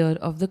leader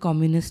of the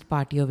Communist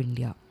Party of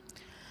India.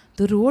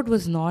 The road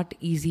was not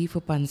easy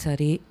for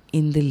Pansare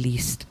in the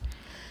least.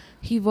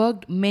 He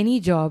worked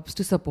many jobs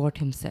to support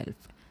himself,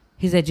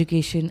 his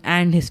education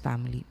and his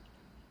family.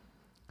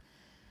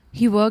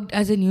 He worked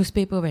as a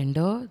newspaper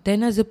vendor,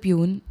 then as a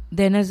peon,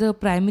 then as a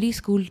primary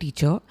school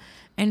teacher,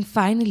 and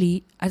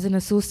finally as an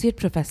associate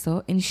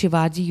professor in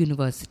Shivaji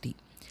University.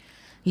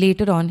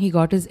 Later on, he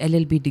got his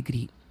LLB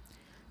degree.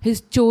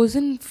 His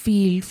chosen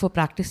field for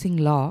practicing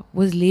law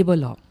was labor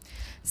law,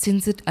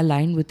 since it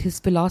aligned with his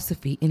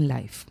philosophy in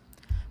life.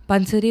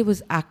 Pansare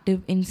was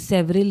active in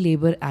several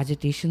labor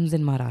agitations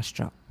in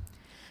Maharashtra.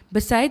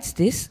 Besides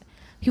this,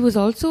 he was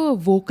also a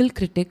vocal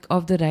critic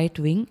of the right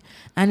wing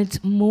and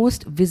its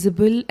most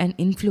visible and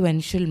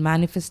influential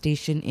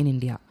manifestation in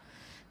India,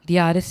 the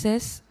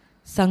RSS,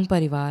 Sangh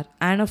Parivar,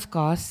 and of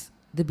course,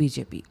 the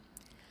BJP.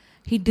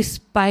 He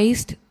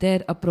despised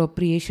their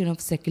appropriation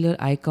of secular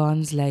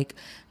icons like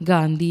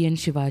Gandhi and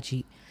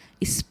Shivaji,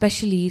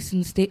 especially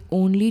since they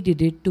only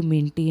did it to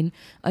maintain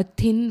a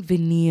thin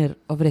veneer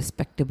of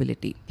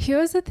respectability.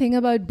 Here's the thing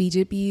about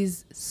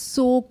BJP's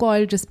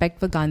so-called respect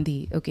for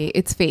Gandhi. Okay,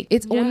 it's fake.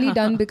 It's only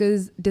done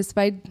because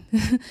despite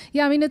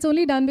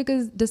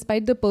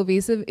the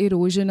pervasive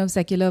erosion of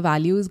secular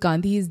values,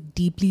 Gandhi is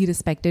deeply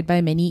respected by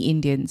many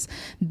Indians.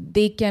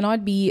 They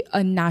cannot be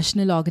a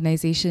national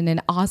organization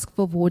and ask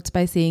for votes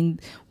by saying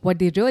what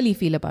they really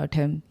feel about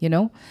him,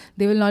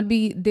 They will not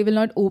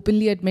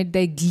openly admit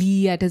their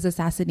glee at his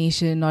assassination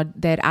or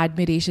their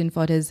admiration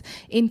for his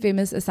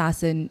infamous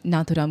assassin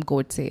Nathuram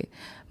Godse.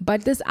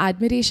 But this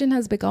admiration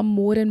has become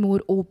more and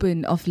more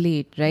open of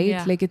late, right?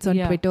 Yeah. Like it's on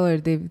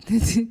Twitter.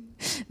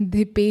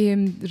 They pay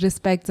him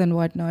respects and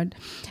whatnot.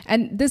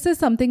 And this is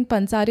something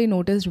Pansare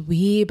noticed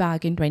way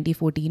back in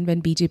 2014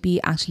 when BJP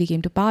actually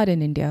came to power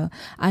in India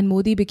and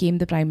Modi became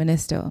the Prime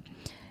Minister.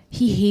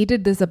 He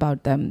hated this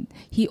about them.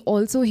 He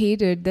also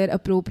hated their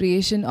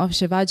appropriation of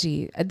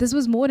Shivaji. This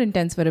was more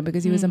intense for him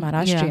because he was a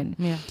Maharashtrian.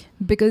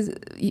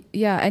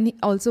 And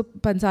also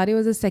Pansare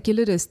was a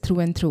secularist through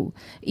and through.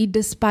 He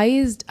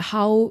despised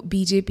how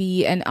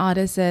BJP and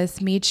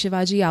RSS made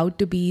Shivaji out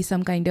to be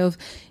some kind of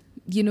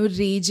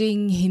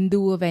raging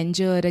Hindu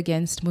avenger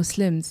against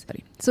Muslims.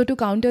 So to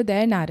counter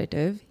their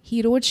narrative,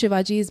 he wrote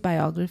Shivaji's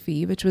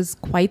biography, which was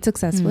quite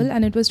successful,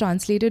 and it was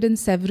translated in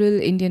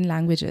several Indian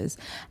languages.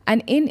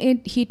 And in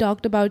it, he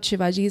talked about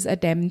Shivaji's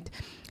attempt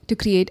to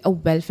create a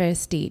welfare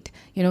state,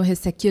 his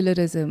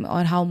secularism,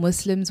 or how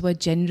Muslims were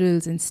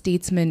generals and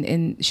statesmen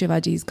in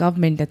Shivaji's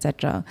government,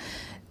 etc.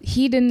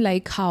 He didn't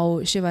like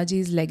how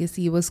Shivaji's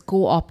legacy was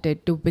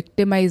co-opted to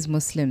victimize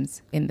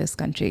Muslims in this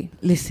country.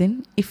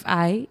 Listen, if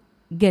I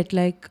get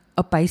like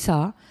a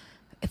paisa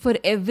for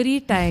every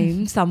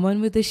time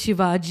someone with a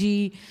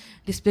Shivaji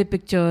display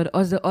picture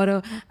or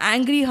a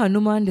angry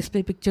Hanuman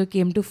display picture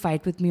came to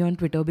fight with me on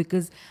Twitter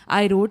because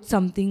I wrote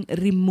something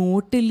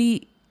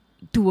remotely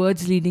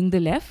towards leading the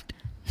left,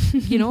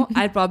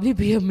 I'll probably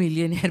be a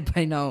millionaire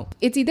by now.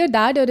 It's either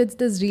that or it's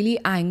this really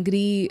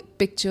angry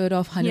picture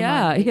of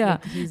Hanuman. Yeah.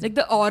 Like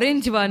the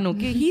orange one,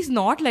 okay? He's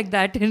not like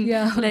that. And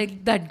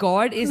like that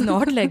God is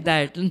not like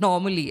that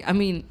normally. I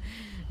mean,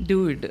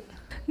 dude.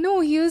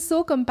 No, he was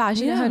so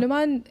compassionate.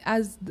 Hanuman,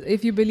 as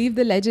if you believe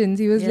the legends,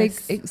 he was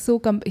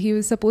he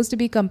was supposed to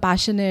be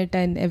compassionate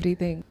and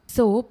everything.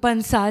 So,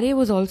 Pansare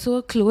was also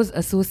a close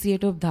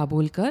associate of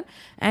Dabholkar,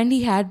 and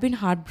he had been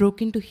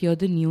heartbroken to hear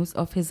the news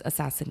of his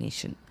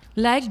assassination.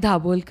 Like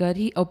Dabholkar,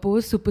 he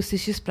opposed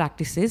superstitious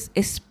practices,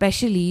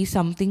 especially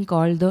something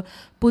called the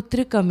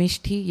Putra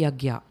Kamishthi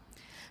Yagya.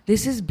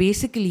 This is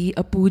basically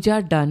a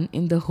puja done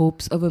in the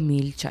hopes of a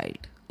male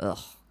child. Ugh.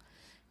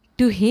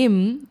 To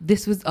him,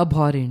 this was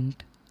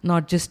abhorrent.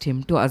 Not just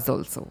him, to us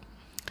also.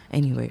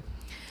 Anyway,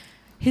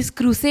 his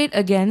crusade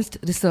against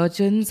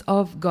resurgence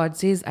of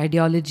Godse's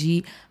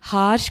ideology,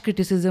 harsh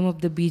criticism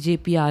of the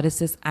BJP,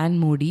 RSS and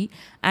Modi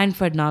and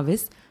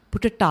Fadnavis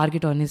put a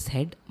target on his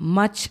head,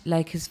 much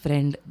like his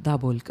friend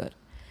Dabholkar.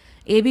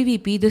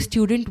 ABVP, the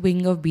student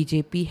wing of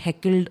BJP,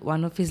 heckled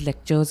one of his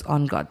lectures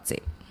on Godse.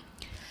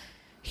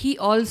 He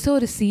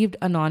also received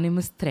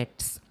anonymous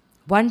threats.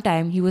 One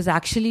time, he was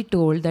actually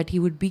told that he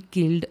would be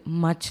killed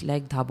much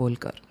like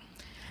Dabholkar.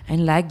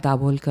 And like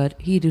Dabholkar,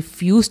 he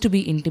refused to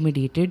be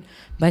intimidated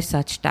by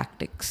such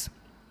tactics.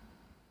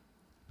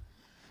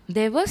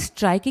 There were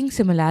striking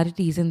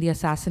similarities in the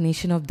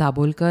assassination of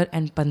Dabholkar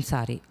and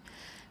Pansare.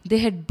 They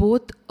had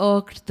both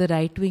irked the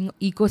right-wing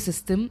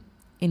ecosystem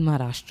in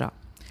Maharashtra.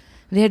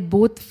 They had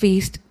both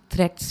faced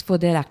threats for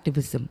their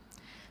activism.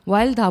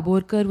 While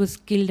Dabholkar was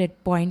killed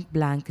at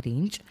point-blank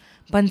range,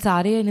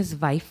 Pansare and his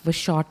wife were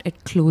shot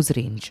at close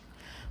range.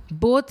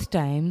 Both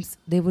times,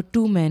 there were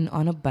two men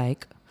on a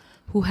bike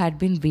who had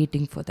been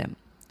waiting for them.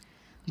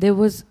 There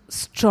was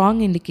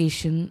strong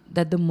indication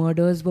that the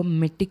murders were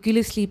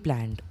meticulously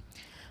planned.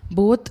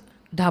 Both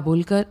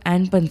Dabholkar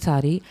and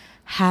Pansare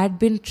had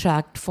been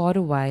tracked for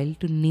a while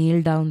to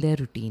nail down their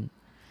routine.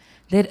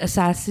 Their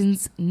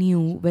assassins knew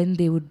when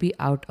they would be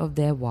out of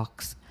their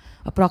walks,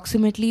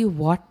 approximately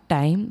what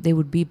time they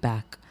would be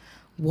back,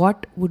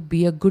 what would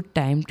be a good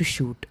time to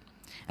shoot.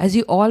 As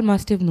you all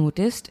must have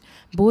noticed,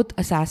 both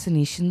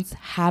assassinations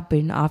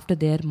happened after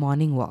their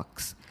morning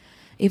walks.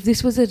 If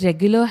this was a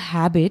regular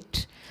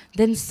habit,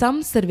 then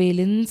some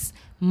surveillance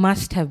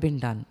must have been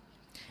done.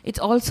 It's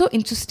also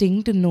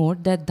interesting to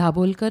note that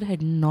Dabholkar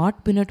had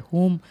not been at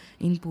home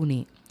in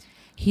Pune.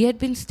 He had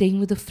been staying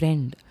with a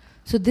friend.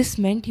 So this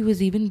meant he was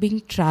even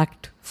being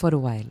tracked for a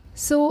while.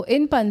 So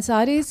in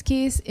Pansare's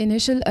case,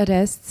 initial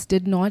arrests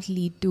did not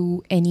lead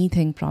to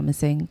anything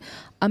promising.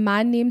 A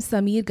man named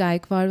Sameer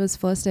Gaikwad was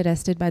first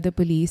arrested by the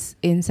police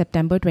in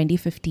September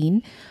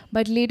 2015,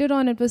 but later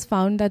on it was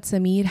found that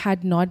Sameer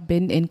had not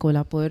been in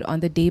Kolhapur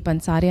on the day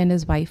Pansare and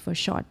his wife were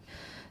shot.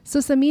 So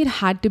Sameer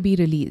had to be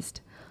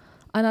released.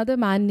 Another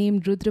man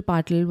named Rudra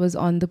Patil was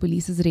on the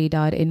police's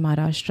radar in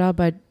Maharashtra,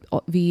 but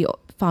we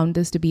found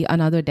this to be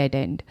another dead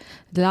end.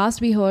 The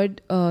last we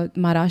heard,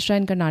 Maharashtra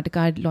and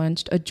Karnataka had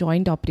launched a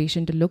joint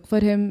operation to look for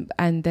him,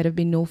 and there have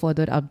been no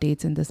further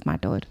updates in this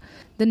matter.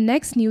 The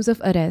next news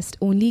of arrest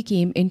only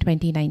came in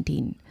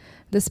 2019.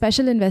 The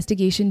special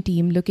investigation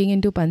team looking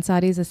into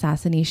Pansare's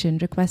assassination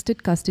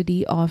requested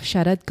custody of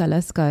Sharad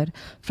Kalaskar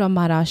from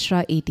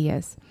Maharashtra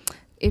ATS.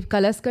 If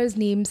Kalaskar's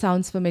name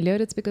sounds familiar,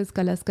 it's because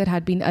Kalaskar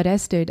had been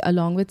arrested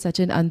along with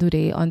Sachin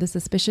Andhure on the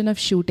suspicion of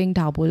shooting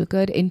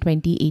Dabholkar in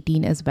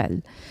 2018 as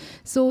well.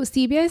 So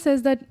CBI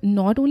says that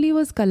not only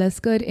was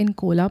Kalaskar in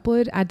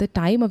Kolhapur at the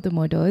time of the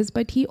murders,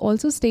 but he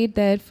also stayed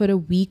there for a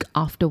week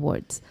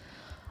afterwards.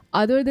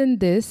 Other than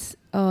this,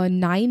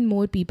 9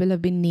 more people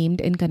have been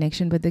named in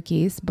connection with the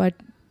case, but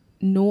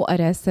no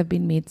arrests have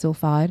been made so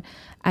far,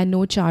 and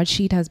no charge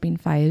sheet has been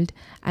filed,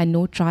 and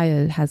no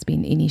trial has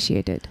been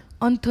initiated.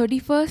 On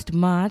 31st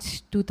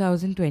March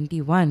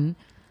 2021,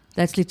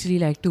 that's literally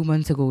like 2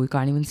 months ago, we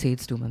can't even say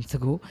it's 2 months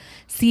ago,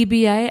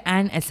 CBI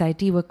and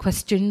SIT were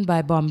questioned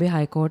by Bombay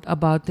High Court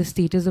about the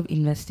status of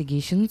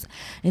investigations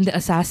in the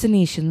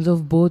assassinations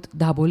of both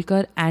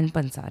Dabholkar and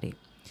Pansare.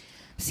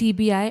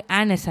 CBI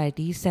and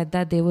SIT said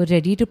that they were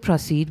ready to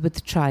proceed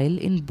with trial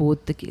in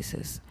both the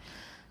cases.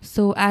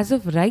 So as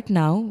of right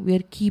now, we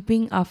are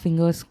keeping our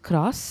fingers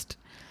crossed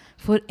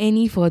for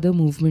any further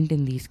movement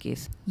in these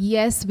cases.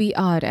 Yes, we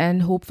are,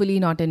 and hopefully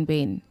not in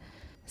vain.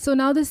 So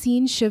now the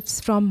scene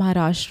shifts from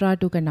Maharashtra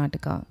to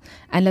Karnataka,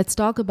 and let's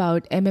talk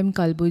about M.M.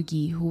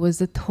 Kalburgi, who was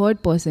the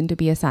third person to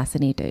be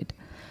assassinated.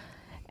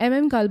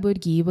 M.M.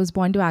 Kalburgi was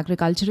born to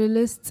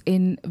agriculturalists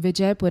in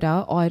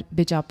Vijayapura or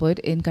Bijapur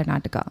in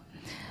Karnataka.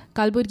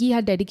 Kalburgi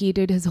had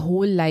dedicated his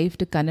whole life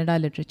to Kannada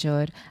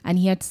literature, and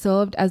he had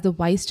served as the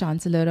Vice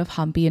Chancellor of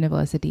Hampi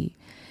University.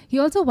 He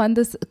also won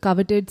this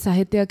coveted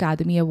Sahitya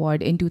Akademi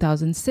Award in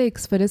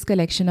 2006 for his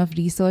collection of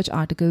research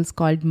articles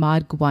called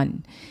Marg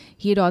 1.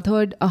 He had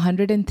authored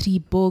 103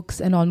 books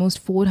and almost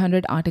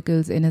 400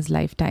 articles in his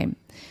lifetime.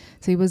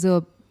 So he was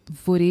a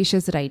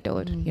voracious writer,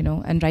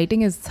 and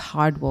writing is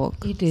hard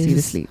work. It is.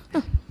 Seriously.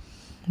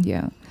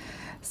 Yeah.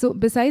 So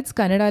besides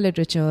Kannada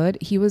literature,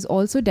 he was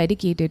also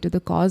dedicated to the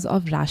cause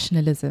of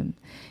rationalism.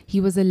 He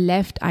was a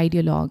left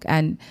ideologue,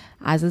 and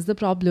as is the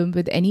problem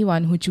with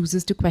anyone who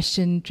chooses to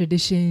question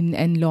tradition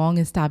and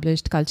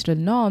long-established cultural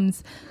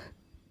norms,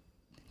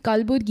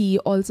 Kalburgi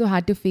also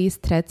had to face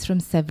threats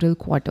from several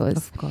quarters.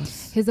 Of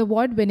course. His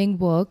award-winning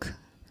work,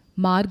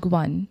 Marg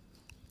 1,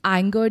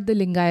 angered the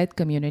Lingayat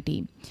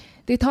community.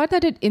 They thought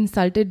that it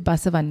insulted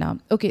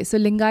Basavanna. Okay, so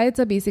Lingayats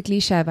are basically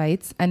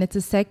Shaivites, and it's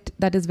a sect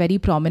that is very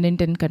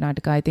prominent in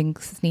Karnataka. I think,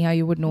 Sneha,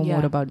 you would know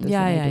more about this.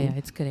 Yeah,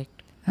 it's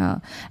correct.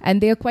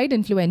 And they are quite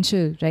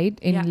influential, right,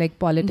 in like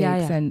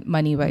politics and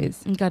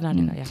money-wise. In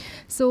Karnataka,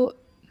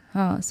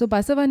 So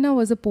Basavanna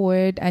was a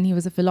poet, and he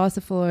was a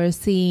philosopher,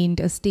 saint,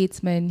 a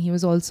statesman. He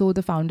was also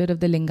the founder of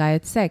the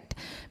Lingayat sect.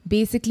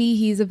 Basically,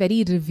 he's a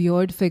very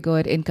revered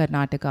figure in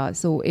Karnataka.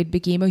 So it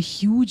became a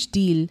huge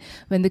deal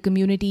when the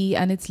community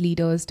and its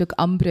leaders took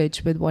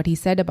umbrage with what he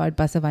said about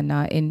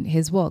Basavanna in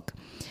his work.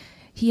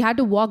 He had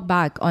to walk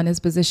back on his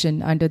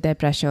position under their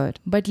pressure.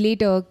 But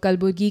later,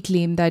 Kalburgi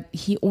claimed that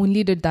he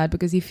only did that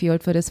because he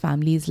feared for his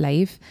family's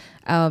life.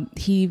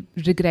 He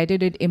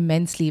regretted it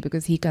immensely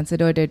because he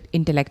considered it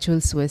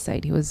intellectual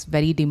suicide. He was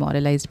very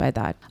demoralized by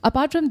that.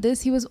 Apart from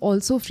this, he was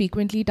also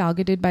frequently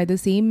targeted by the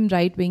same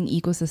right-wing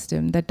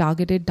ecosystem that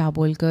targeted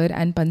Dabholkar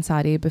and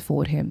Pansare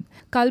before him.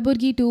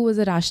 Kalburgi too was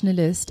a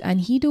rationalist,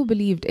 and he too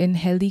believed in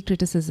healthy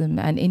criticism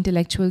and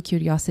intellectual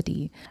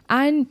curiosity.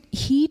 And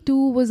he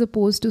too was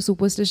opposed to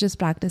superstitious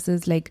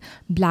practices like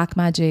black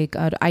magic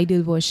or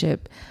idol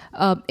worship.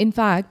 In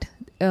fact,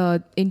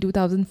 in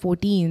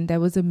 2014, there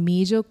was a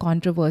major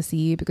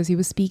controversy because he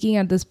was speaking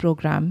at this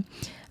program,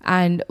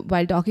 and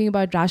while talking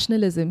about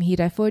rationalism, he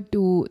referred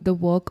to the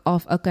work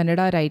of a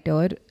Kannada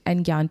writer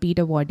and Gyanpith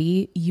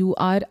awardee,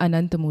 U.R.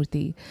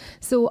 Anantamurthy.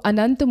 So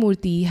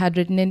Anantamurthy had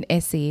written an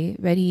essay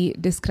where he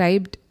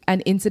described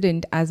an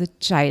incident as a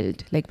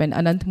child. Like when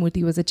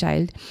Anantamurthy was a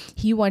child,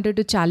 he wanted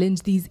to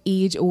challenge these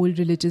age-old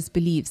religious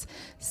beliefs.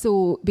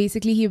 So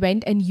basically he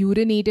went and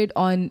urinated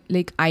on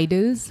like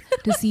idols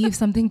to see if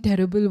something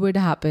terrible would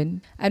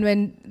happen. And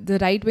when the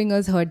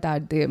right-wingers heard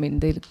that,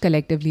 they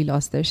collectively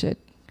lost their shit.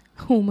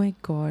 Oh my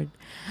God.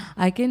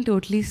 I can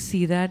totally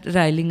see that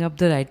riling up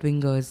the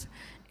right-wingers,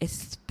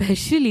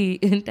 especially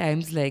in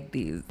times like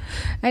these.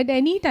 At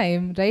any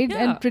time, right? Yeah.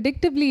 And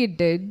predictably it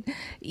did.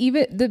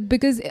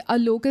 Because a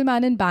local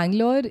man in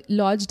Bangalore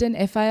lodged an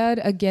FIR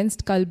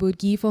against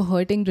Kalburgi for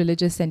hurting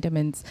religious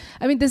sentiments.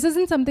 I mean, this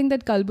isn't something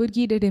that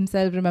Kalburgi did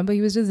himself. Remember,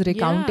 he was just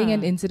recounting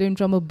an incident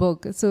from a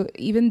book. So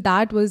even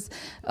that was,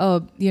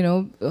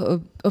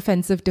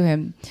 offensive to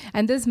him.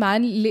 And this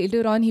man,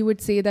 later on, he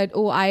would say that,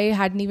 I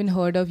hadn't even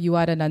heard of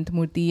U.R.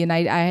 Anantamurthy, and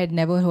I had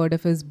never heard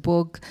of his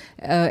book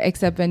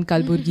except when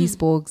Kalburgi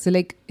spoke. So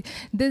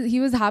he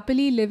was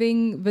happily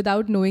living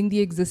without knowing the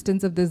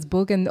existence of this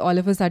book, and all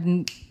of a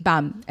sudden,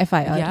 bam,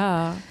 FIR.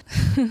 Yeah.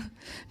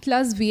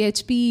 Plus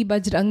VHP,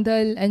 Bajrang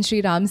Dal and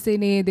Sri Ram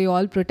Sene, they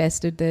all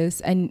protested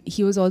this, and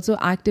he was also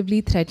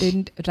actively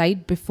threatened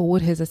right before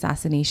his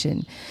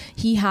assassination.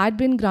 He had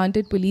been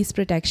granted police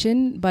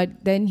protection, but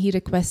then he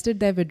requested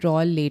their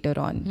withdrawal later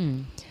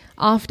on.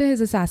 After his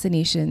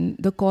assassination,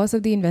 the course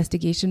of the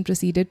investigation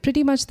proceeded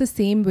pretty much the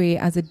same way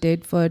as it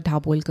did for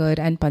Dhabholkar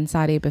and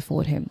Pansare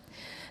before him.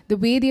 The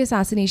way the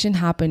assassination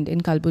happened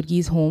in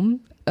Kalburgi's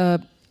home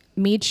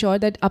made sure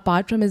that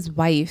apart from his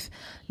wife,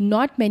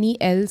 not many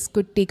else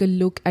could take a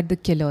look at the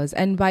killers.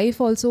 And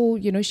wife also,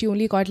 she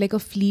only got like a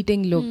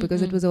fleeting look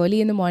because it was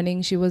early in the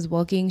morning. She was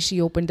working.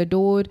 She opened the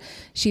door.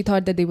 She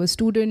thought that they were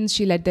students.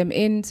 She let them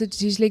in. So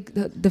she's like,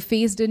 the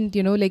face didn't,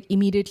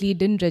 immediately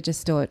didn't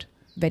register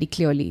very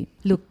clearly.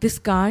 Look, this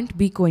can't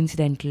be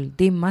coincidental.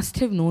 They must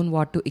have known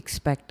what to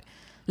expect.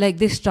 Like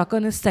they struck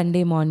on a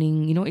Sunday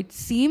morning. It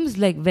seems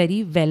like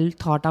very well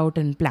thought out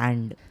and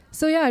planned.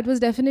 So yeah, it was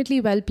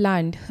definitely well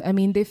planned. I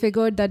mean, they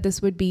figured that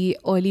this would be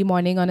early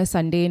morning on a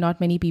Sunday.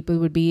 Not many people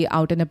would be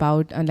out and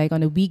about, unlike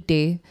on a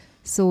weekday.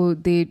 So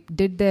they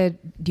did their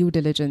due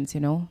diligence,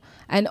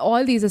 And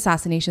all these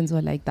assassinations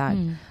were like that.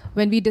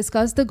 When we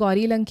discuss the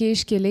Gauri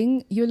Lankesh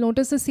killing, you'll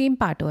notice the same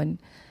pattern.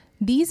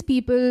 These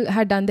people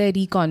had done their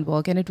recon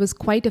work, and it was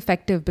quite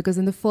effective because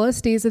in the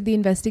first days of the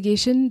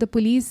investigation, the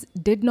police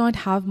did not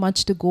have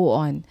much to go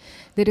on.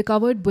 They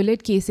recovered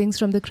bullet casings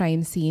from the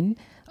crime scene.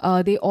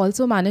 They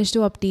also managed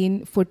to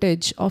obtain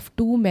footage of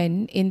two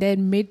men in their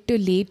mid to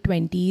late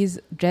 20s,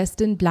 dressed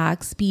in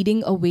black,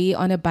 speeding away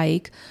on a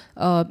bike.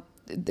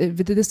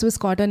 This was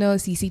caught on a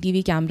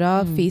CCTV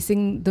camera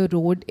facing the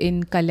road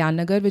in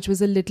Kalyanagar, which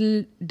was a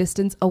little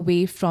distance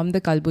away from the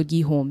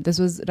Kalburgi home. This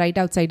was right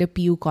outside a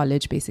PU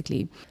college,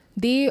 basically.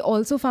 They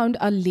also found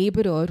a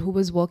laborer who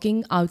was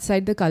working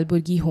outside the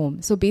Kalburgi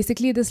home. So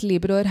basically, this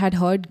laborer had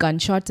heard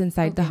gunshots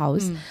inside the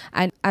house.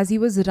 And as he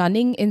was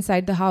running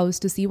inside the house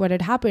to see what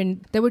had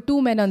happened, there were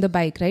two men on the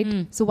bike,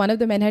 right? So one of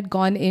the men had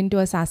gone in to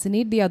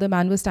assassinate. The other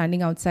man was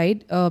standing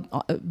outside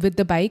with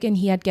the bike, and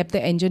he had kept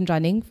the engine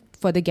running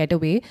for the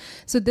getaway.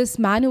 So this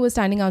man who was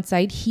standing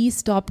outside, he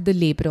stopped the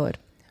laborer,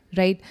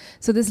 right?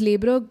 So this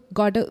laborer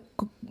got a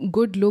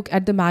good look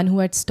at the man who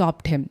had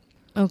stopped him.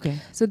 Okay.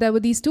 So there were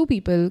these two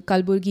people,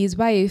 Kalburgi's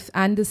wife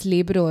and this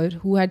laborer,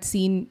 who had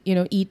seen,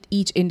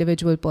 each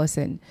individual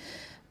person.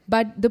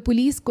 But the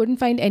police couldn't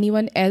find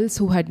anyone else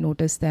who had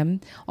noticed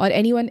them or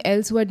anyone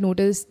else who had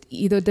noticed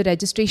either the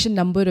registration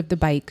number of the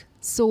bike.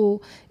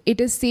 So it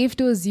is safe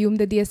to assume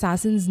that the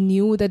assassins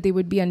knew that they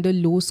would be under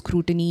low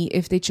scrutiny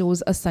if they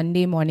chose a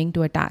Sunday morning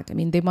to attack. I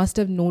mean, they must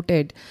have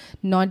noted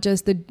not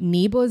just the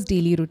neighbor's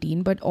daily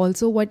routine, but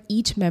also what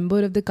each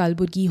member of the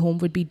Kalburgi home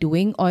would be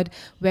doing or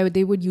where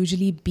they would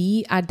usually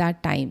be at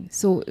that time.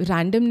 So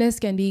randomness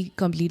can be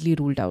completely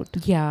ruled out.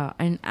 Yeah,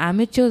 and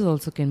amateurs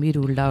also can be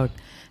ruled out.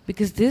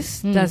 Because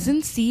this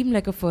doesn't seem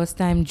like a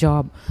first-time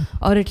job,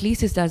 or at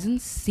least it doesn't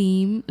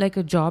seem like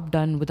a job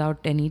done without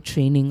any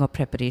training or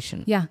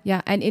preparation. Yeah.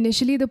 And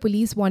initially, the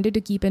police wanted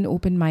to keep an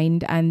open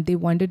mind and they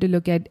wanted to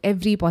look at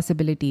every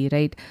possibility,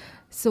 right?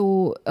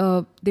 So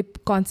they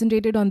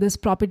concentrated on this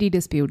property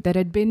dispute. There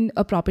had been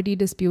a property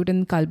dispute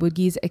in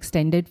Kalburgi's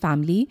extended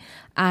family,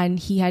 and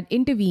he had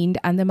intervened,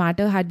 and the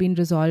matter had been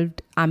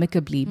resolved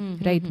amicably,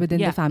 right,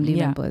 within the family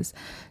members.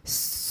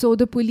 So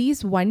the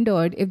police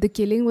wondered if the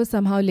killing was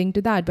somehow linked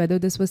to that, whether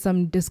this was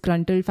some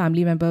disgruntled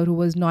family member who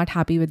was not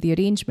happy with the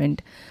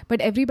arrangement.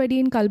 But everybody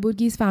in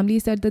Kalburgi's family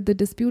said that the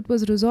dispute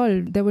was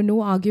resolved. There were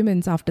no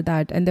arguments after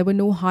that, and there were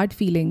no hard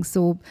feelings.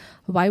 So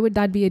why would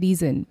that be a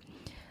reason?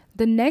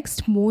 The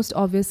next most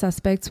obvious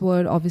suspects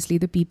were obviously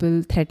the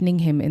people threatening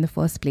him in the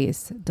first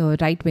place, the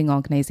right-wing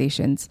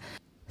organizations.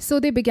 So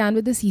they began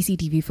with the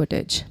CCTV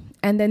footage.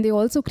 And then they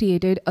also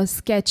created a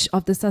sketch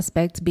of the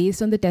suspects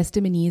based on the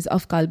testimonies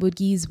of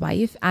Kalburgi's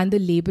wife and the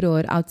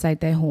laborer outside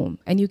their home.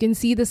 And you can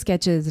see the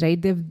sketches,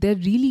 right? They're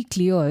really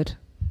clear.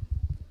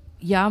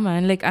 Yeah,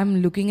 man. Like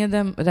I'm looking at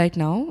them right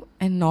now.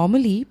 And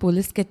normally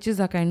police sketches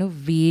are kind of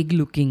vague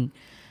looking.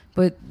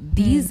 But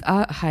these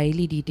are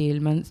highly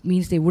detailed,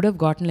 means they would have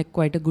gotten like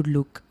quite a good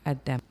look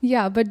at them.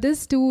 Yeah, but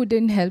this too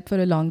didn't help for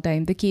a long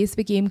time. The case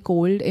became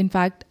cold. In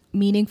fact,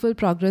 meaningful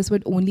progress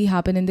would only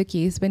happen in the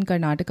case when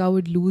Karnataka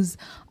would lose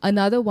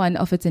another one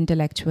of its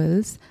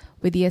intellectuals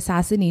with the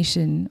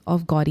assassination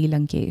of Gauri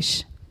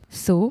Lankesh.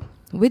 So,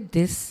 with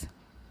this,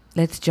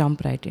 let's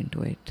jump right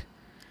into it.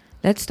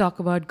 Let's talk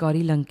about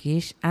Gauri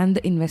Lankesh and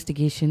the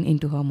investigation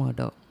into her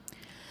murder.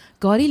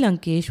 Gauri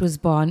Lankesh was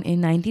born in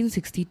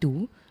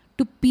 1962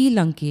 to P.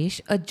 Lankesh,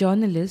 a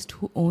journalist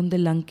who owned the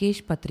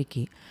Lankesh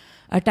Patrike,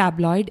 a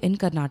tabloid in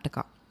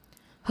Karnataka.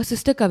 Her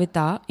sister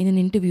Kavita, in an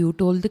interview,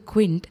 told the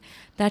Quint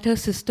that her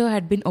sister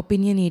had been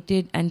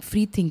opinionated and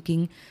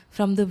free-thinking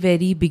from the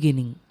very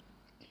beginning.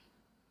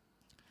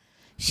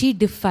 She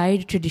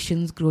defied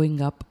traditions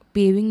growing up,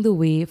 paving the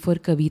way for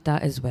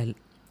Kavita as well.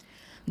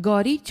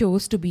 Gauri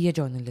chose to be a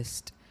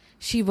journalist.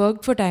 She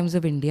worked for Times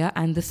of India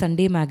and the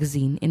Sunday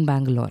magazine in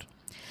Bangalore.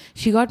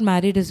 She got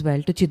married as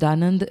well to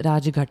Chidanand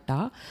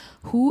Rajghatta,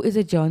 who is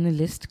a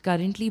journalist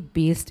currently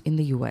based in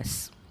the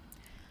US.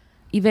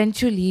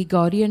 Eventually,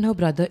 Gauri and her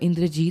brother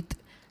Indrajit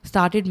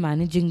started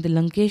managing the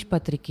Lankesh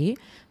Patrike,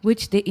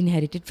 which they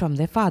inherited from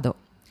their father.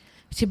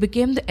 She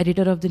became the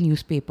editor of the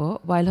newspaper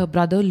while her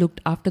brother looked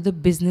after the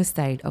business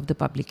side of the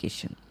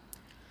publication.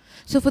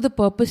 So, for the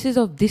purposes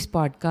of this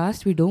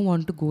podcast, we don't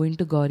want to go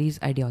into Gauri's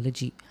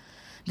ideology.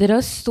 There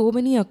are so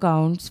many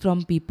accounts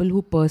from people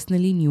who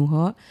personally knew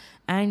her,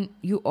 and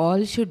you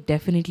all should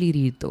definitely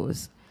read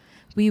those.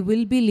 We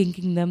will be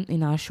linking them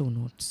in our show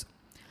notes.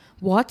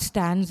 What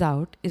stands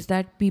out is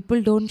that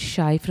people don't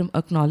shy from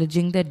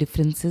acknowledging their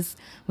differences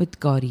with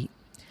Gauri.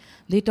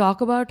 They talk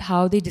about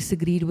how they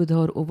disagreed with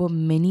her over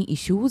many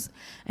issues,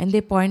 and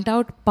they point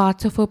out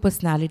parts of her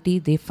personality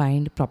they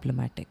find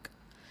problematic.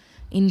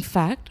 In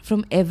fact,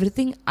 from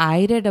everything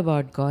I read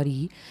about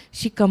Gauri,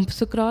 she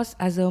comes across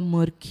as a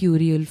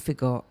mercurial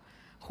figure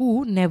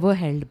who never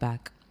held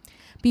back.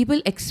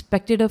 People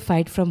expected a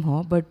fight from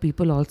her, but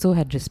people also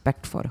had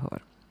respect for her.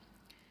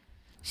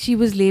 She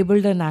was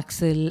labelled an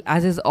Naxal,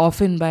 as is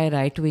often by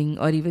right wing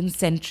or even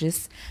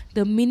centrists,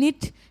 the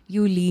minute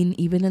you lean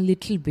even a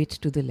little bit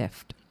to the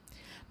left.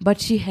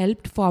 But she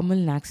helped formal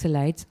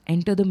Naxalites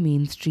enter the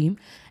mainstream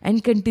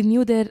and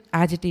continue their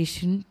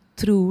agitation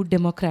through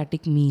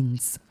democratic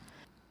means.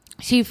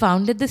 She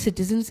founded the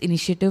Citizens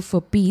Initiative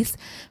for Peace,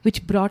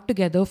 which brought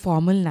together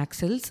formal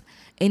Naxals,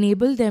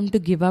 enabled them to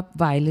give up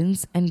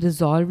violence, and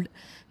resolved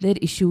their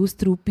issues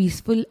through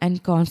peaceful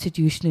and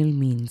constitutional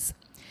means.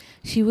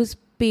 She was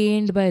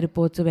pained by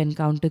reports of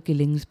encounter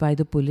killings by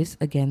the police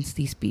against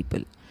these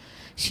people.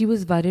 She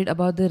was worried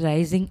about the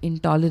rising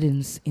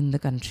intolerance in the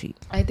country.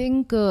 I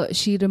think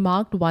she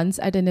remarked once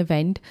at an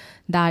event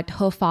that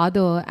her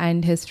father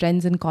and his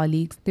friends and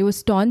colleagues, they were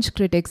staunch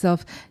critics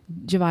of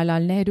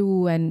Jawaharlal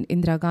Nehru and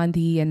Indira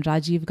Gandhi and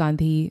Rajiv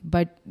Gandhi,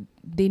 but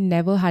they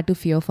never had to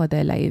fear for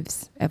their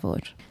lives ever.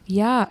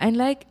 Yeah, and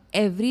like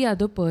every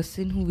other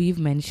person who we've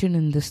mentioned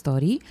in this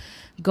story,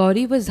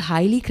 Gauri was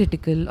highly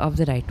critical of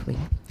the right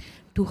wing.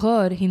 To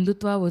her,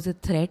 Hindutva was a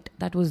threat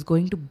that was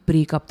going to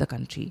break up the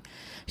country.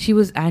 She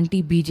was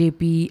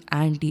anti-BJP,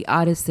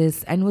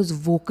 anti-RSS, and was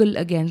vocal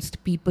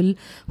against people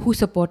who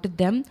supported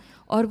them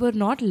or were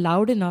not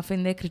loud enough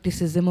in their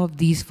criticism of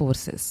these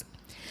forces.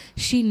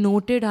 She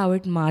noted how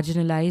it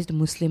marginalized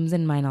Muslims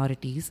and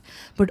minorities,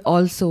 but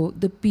also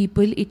the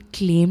people it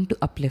claimed to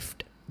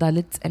uplift,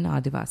 Dalits and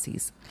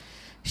Adivasis.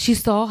 She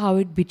saw how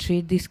it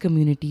betrayed these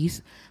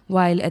communities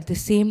while at the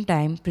same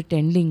time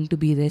pretending to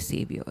be their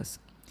saviors.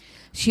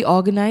 She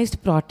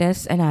organized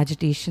protests and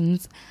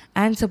agitations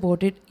and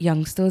supported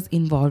youngsters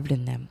involved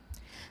in them,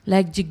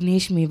 like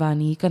Jignesh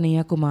Mevani,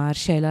 Kanhaiya Kumar,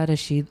 Shaila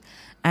Rashid,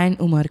 and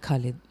Umar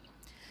Khalid.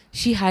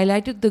 She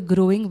highlighted the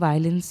growing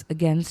violence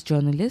against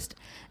journalists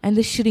and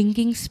the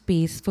shrinking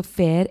space for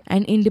fair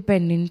and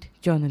independent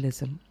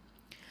journalism.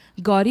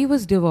 Gauri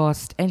was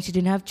divorced and she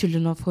didn't have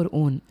children of her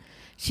own.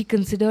 She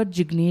considered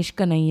Jignesh,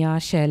 Kanhaiya,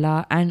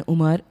 Shaila, and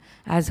Umar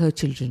as her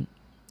children.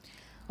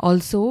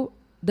 Also,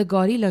 the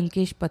Gauri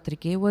Lankesh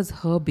Patrike was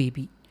her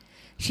baby.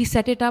 She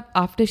set it up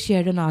after she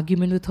had an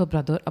argument with her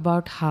brother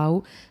about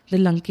how the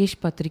Lankesh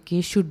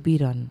Patrike should be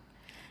run.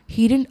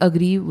 He didn't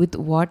agree with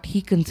what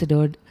he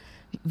considered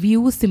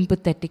views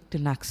sympathetic to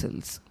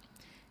Naxals.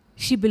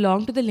 She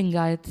belonged to the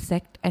Lingayat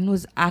sect and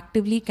was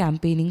actively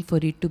campaigning for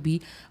it to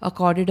be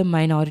accorded a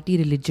minority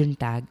religion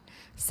tag,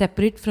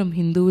 separate from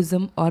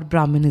Hinduism or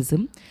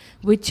Brahmanism,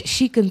 which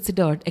she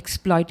considered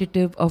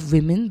exploitative of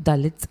women,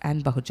 Dalits,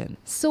 and Bahujans.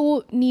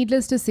 So,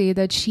 needless to say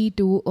that she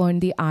too earned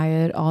the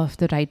ire of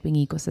the right-wing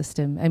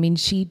ecosystem. I mean,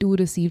 she too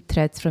received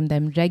threats from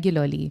them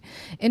regularly.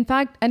 In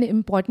fact, an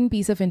important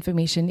piece of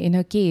information in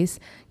her case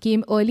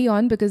came early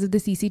on because of the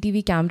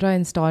CCTV camera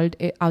installed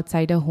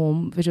outside her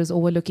home, which was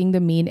overlooking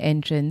the main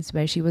entrance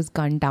where she was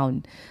gunned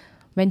down.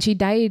 When she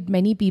died,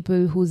 many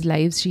people whose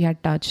lives she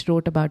had touched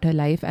wrote about her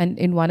life. And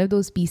in one of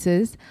those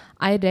pieces,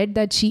 I read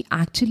that she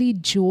actually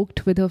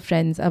joked with her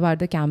friends about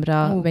the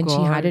camera when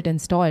she had it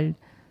installed.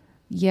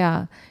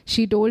 Yeah,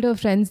 she told her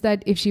friends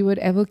that if she were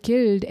ever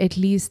killed, at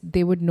least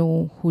they would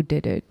know who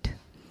did it.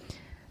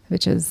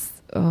 Which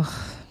is...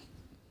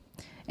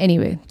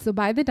 Anyway, so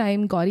by the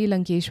time Gauri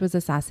Lankesh was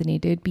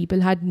assassinated,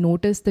 people had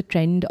noticed the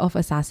trend of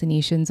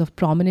assassinations of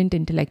prominent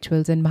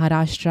intellectuals in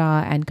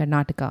Maharashtra and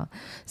Karnataka.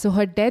 So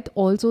her death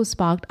also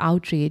sparked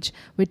outrage,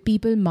 with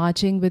people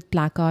marching with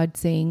placards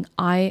saying,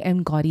 "I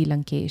am Gauri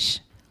Lankesh."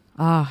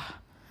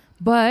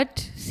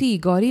 But see,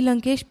 Gauri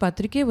Lankesh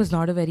Patrike was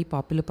not a very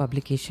popular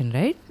publication,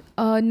 right?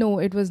 No,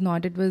 it was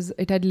not.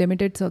 It had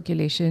limited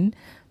circulation.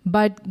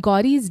 But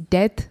Gauri's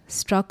death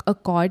struck a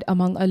chord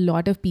among a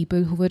lot of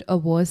people who were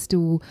averse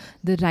to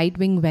the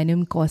right-wing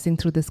venom coursing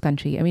through this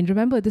country. I mean,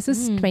 remember, this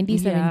is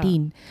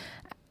 2017.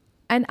 Yeah.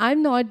 And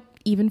I'm not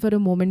even for a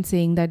moment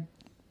saying that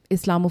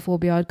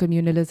Islamophobia or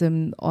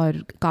communalism or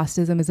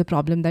casteism is a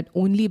problem that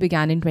only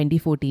began in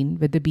 2014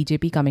 with the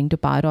BJP coming to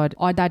power,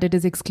 or that it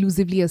is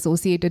exclusively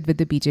associated with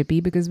the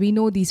BJP, because we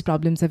know these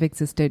problems have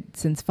existed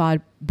since far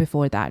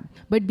before that.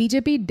 But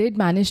BJP did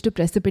manage to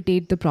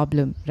precipitate the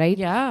problem, right?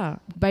 Yeah.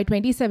 By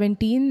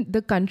 2017,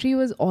 the country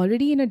was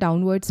already in a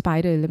downward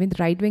spiral. I mean,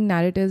 right-wing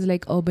narratives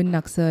like urban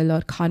Naxal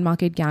or Khan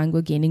Market gang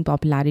were gaining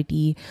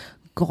popularity.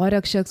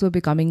 Gorakshaks were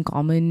becoming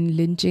common,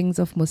 lynchings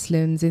of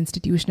Muslims,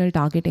 institutional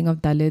targeting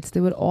of Dalits, they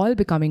were all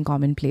becoming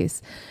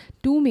commonplace.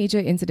 Two major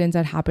incidents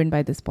had happened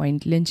by this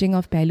point, lynching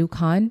of Pehlu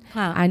Khan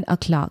and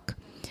Akhlaq.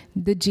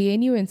 The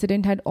JNU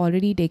incident had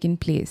already taken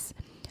place.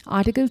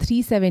 Article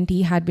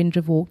 370 had been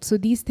revoked, so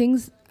these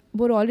things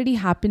were already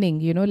happening,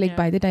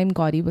 by the time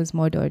Gauri was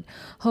murdered.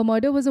 Her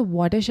murder was a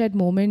watershed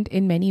moment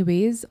in many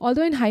ways,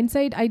 although in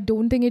hindsight, I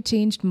don't think it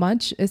changed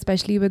much,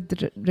 especially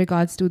with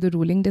regards to the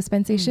ruling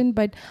dispensation,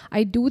 but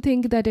I do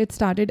think that it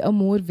started a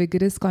more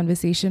vigorous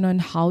conversation on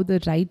how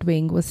the right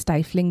wing was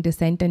stifling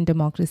dissent and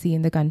democracy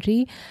in the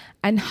country,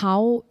 and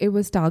how it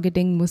was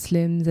targeting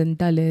Muslims and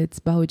Dalits,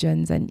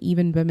 Bahujans, and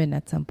even women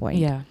at some point.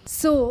 Yeah.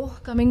 So,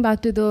 coming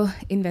back to the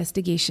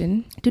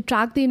investigation, to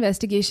track the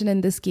investigation in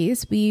this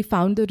case, we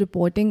found the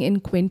reporting in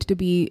Quint to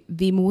be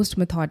the most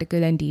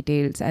methodical and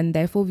detailed, and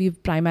therefore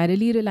we've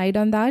primarily relied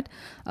on that,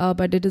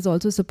 but it is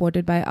also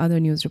supported by other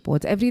news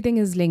reports. Everything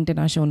is linked in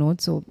our show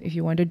notes, so if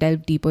you want to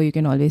delve deeper, you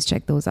can always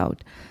check those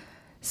out.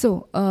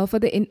 So, for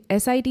the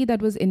SIT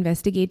that was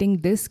investigating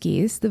this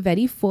case, the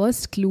very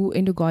first clue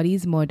into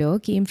Gauri's murder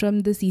came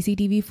from the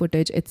CCTV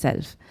footage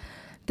itself.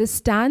 The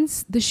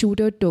stance the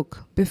shooter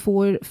took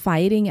before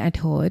firing at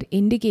her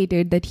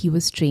indicated that he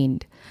was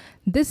trained.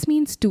 This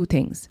means two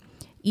things.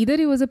 Either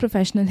he was a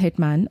professional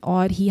hitman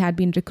or he had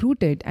been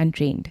recruited and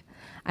trained.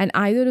 And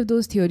either of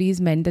those theories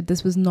meant that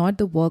this was not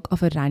the work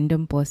of a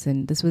random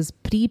person. This was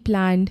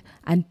pre-planned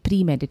and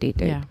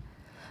premeditated. Yeah.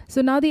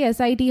 So now the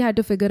SIT had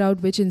to figure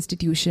out which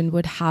institution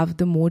would have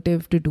the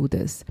motive to do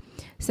this.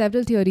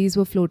 Several theories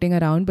were floating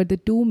around, but the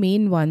two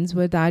main ones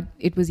were that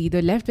it was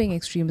either left-wing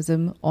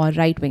extremism or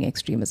right-wing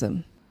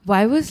extremism.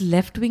 Why was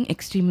left-wing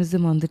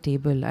extremism on the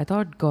table? I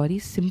thought Gauri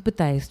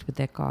sympathized with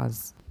their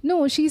cause.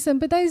 No, she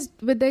sympathized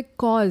with their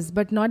cause,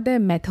 but not their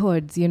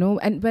methods,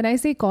 And when I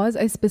say cause,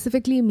 I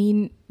specifically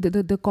mean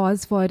the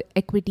cause for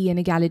equity and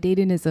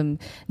egalitarianism,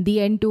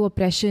 the end to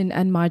oppression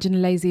and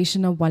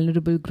marginalization of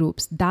vulnerable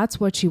groups. That's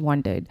what she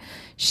wanted.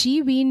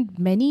 She weaned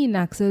many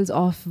Naxals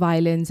off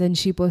violence, and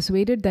she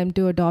persuaded them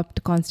to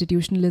adopt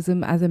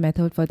constitutionalism as a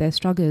method for their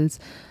struggles.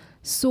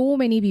 So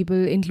many people,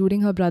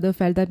 including her brother,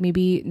 felt that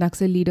maybe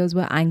Naxal leaders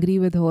were angry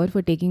with her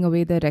for taking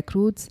away their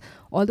recruits,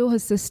 although her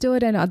sister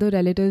and other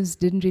relatives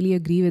didn't really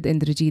agree with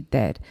Indrajit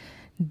there.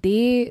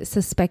 They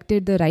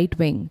suspected the right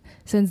wing,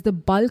 since the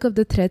bulk of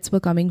the threats were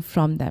coming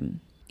from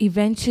them.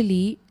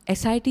 Eventually,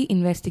 SIT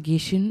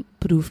investigation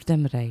proved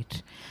them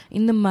right.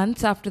 In the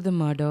months after the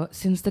murder,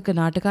 since the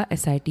Karnataka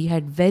SIT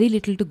had very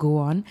little to go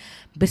on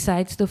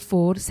besides the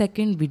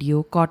 4-second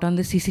video caught on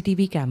the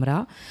CCTV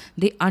camera,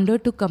 they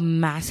undertook a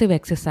massive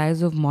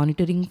exercise of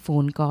monitoring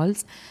phone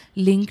calls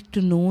linked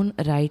to known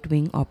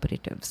right-wing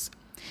operatives.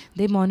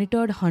 They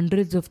monitored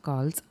hundreds of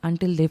calls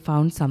until they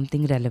found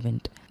something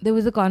relevant. There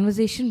was a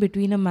conversation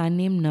between a man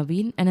named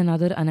Naveen and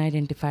another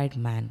unidentified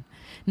man.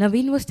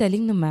 Naveen was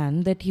telling the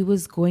man that he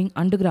was going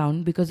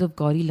underground because of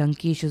Gauri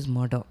Lankesh's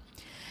murder.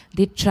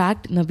 They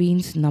tracked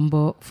Naveen's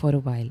number for a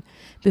while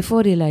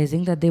before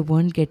realizing that they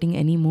weren't getting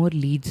any more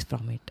leads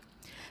from it.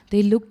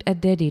 They looked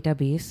at their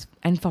database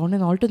and found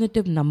an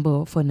alternative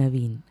number for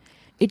Naveen.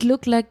 It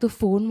looked like the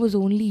phone was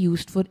only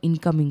used for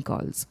incoming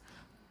calls.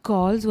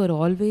 Calls were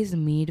always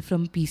made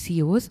from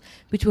PCOs,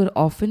 which were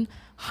often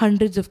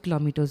hundreds of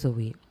kilometers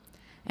away,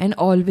 and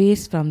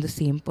always from the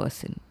same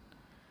person.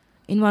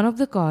 In one of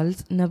the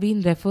calls,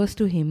 Naveen refers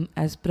to him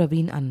as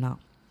Praveen Anna.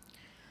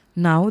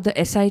 Now, the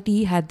SIT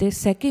had their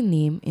second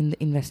name in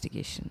the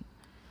investigation.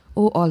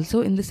 Oh, also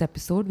in this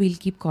episode, we'll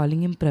keep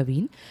calling him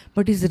Praveen,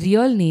 but his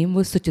real name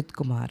was Suchit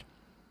Kumar.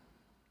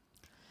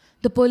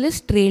 The police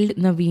trailed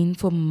Naveen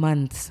for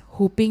months,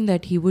 hoping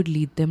that he would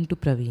lead them to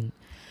Praveen.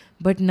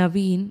 But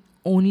Naveen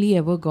only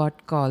ever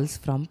got calls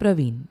from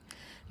Praveen.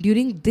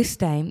 During this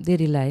time, they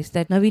realized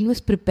that Naveen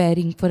was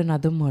preparing for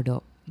another murder,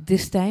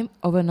 this time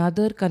of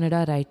another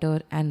Kannada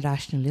writer and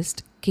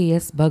rationalist,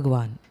 K.S.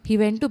 Bhagwan. He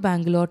went to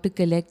Bangalore to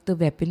collect the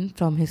weapon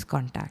from his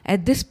contact.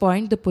 At this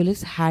point, the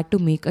police had to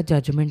make a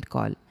judgment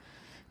call.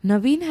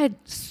 Naveen had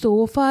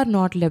so far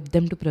not left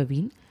them to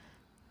Praveen,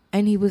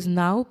 and he was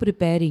now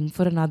preparing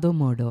for another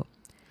murder.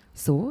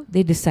 So,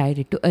 they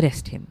decided to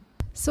arrest him.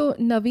 So,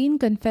 Naveen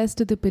confessed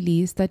to the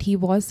police that he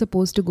was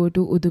supposed to go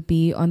to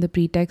Udupi on the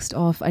pretext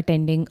of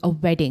attending a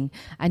wedding,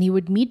 and he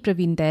would meet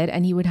Praveen there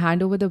and he would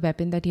hand over the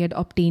weapon that he had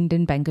obtained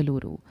in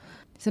Bengaluru.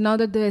 So now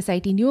that the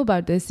SIT knew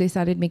about this, they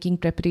started making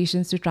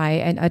preparations to try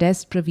and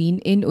arrest Praveen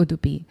in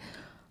Udupi.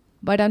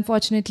 But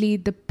unfortunately,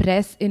 the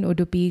press in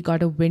Udupi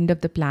got a wind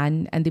of the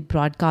plan and they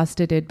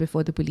broadcasted it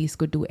before the police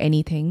could do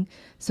anything.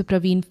 So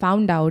Praveen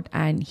found out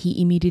and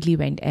he immediately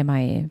went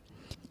MIA.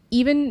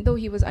 Even though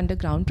he was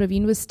underground,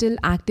 Praveen was still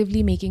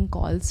actively making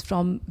calls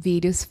from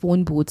various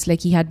phone booths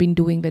like he had been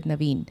doing with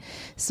Naveen.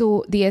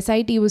 So the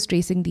SIT was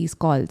tracing these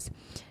calls.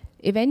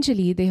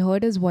 Eventually, they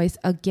heard his voice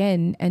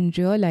again and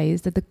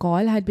realized that the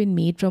call had been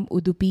made from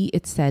Udupi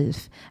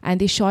itself.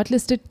 And they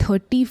shortlisted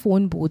 30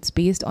 phone booths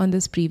based on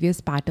this previous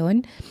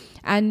pattern.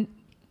 And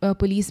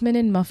policemen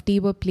in mufti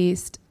were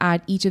placed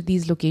at each of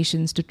these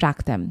locations to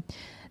track them.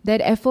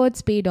 Their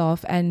efforts paid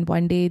off, and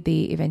one day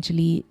they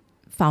eventually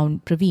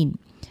found Praveen.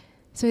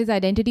 So his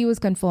identity was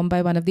confirmed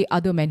by one of the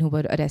other men who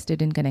were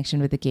arrested in connection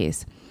with the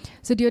case.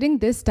 So during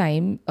this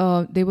time,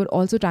 they were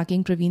also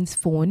tracking Praveen's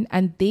phone,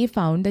 and they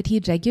found that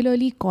he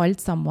regularly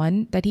called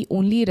someone that he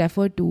only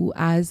referred to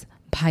as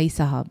Bhai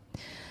Sahab.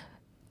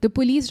 The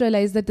police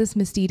realized that this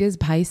mysterious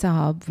Bhai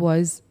Sahab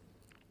was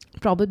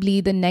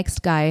probably the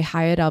next guy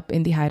higher up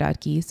in the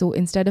hierarchy. So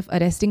instead of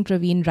arresting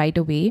Praveen right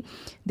away,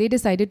 they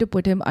decided to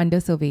put him under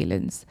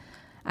surveillance.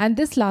 And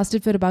this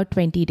lasted for about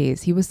 20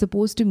 days. He was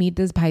supposed to meet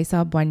this Bhai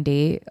Sahab one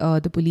day.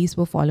 The police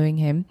were following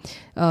him.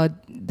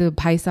 The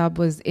Bhai Sahab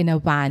was in a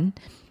van.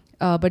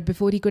 But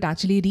before he could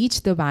actually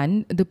reach the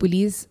van, the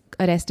police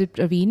arrested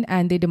Praveen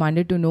and they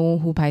demanded to know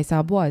who Bhai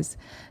Sahab was.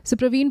 So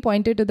Praveen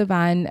pointed to the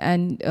van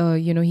and,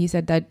 he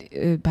said that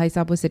Bhai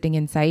Sahab was sitting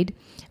inside.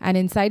 And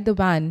inside the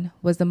van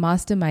was the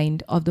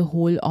mastermind of the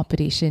whole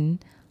operation,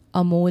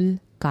 Amol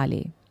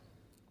Kale.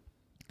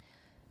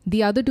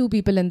 The other two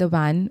people in the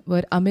van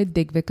were Amit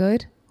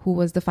Digvikar, who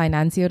was the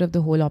financier of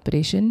the whole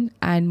operation,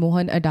 and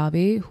Mohan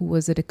Adave, who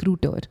was a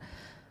recruiter.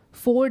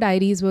 4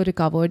 diaries were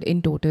recovered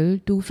in total,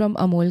 2 from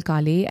Amol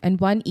Kale and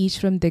 1 each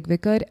from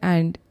Digvikar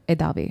and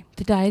Adave.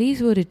 The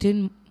diaries were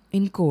written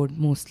in code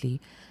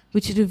mostly,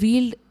 which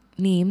revealed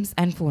names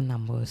and phone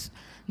numbers.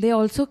 They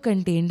also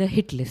contained a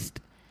hit list.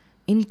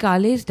 In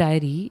Kale's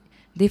diary,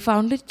 they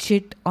found a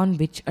chit on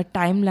which a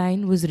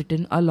timeline was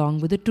written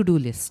along with a to-do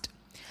list.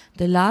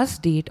 The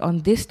last date on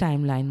this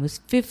timeline was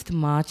 5th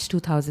March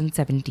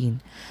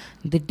 2017,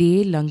 the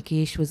day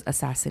Lankesh was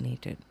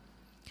assassinated.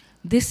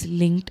 This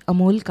linked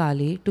Amol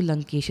Kale to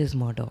Lankesh's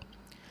murder.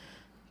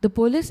 The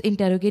police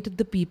interrogated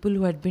the people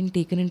who had been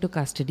taken into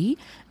custody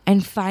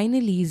and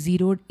finally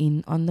zeroed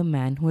in on the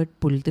man who had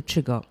pulled the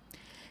trigger.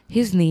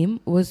 His name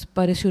was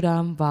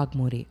Parashuram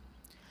Wagmore.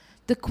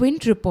 The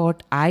Quint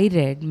report I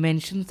read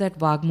mentions that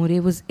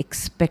Wagmore was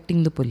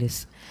expecting the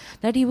police,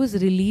 that he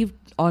was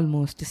relieved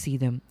almost to see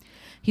them.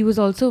 He was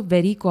also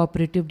very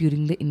cooperative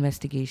during the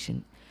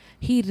investigation.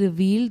 He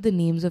revealed the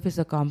names of his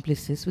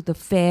accomplices with a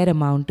fair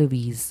amount of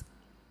ease.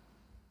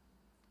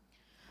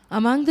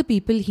 Among the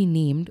people he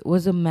named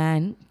was a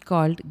man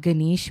called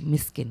Ganesh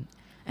Miskin.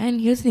 And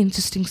here's an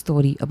interesting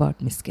story about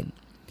Miskin.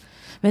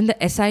 When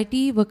the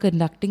SIT were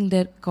conducting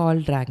their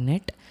call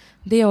Dragnet,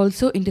 they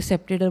also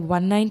intercepted a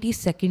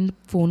 190-second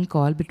phone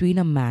call between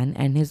a man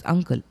and his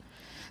uncle.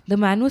 The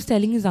man was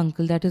telling his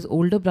uncle that his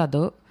older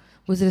brother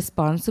was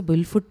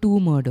responsible for 2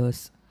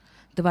 murders.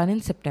 The one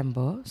in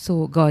September,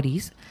 so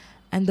Gauri's,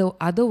 and the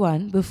other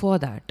one before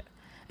that.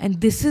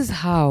 And this is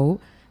how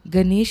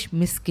Ganesh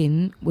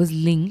Miskin was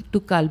linked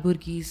to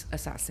Kalburgi's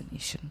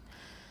assassination.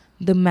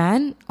 The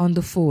man on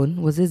the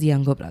phone was his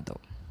younger brother.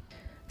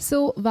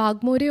 So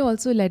Wagmore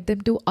also led them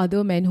to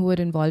other men who were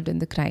involved in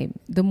the crime,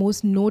 the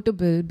most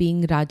notable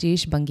being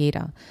Rajesh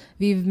Bangera.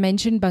 We've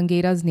mentioned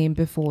Bangera's name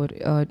before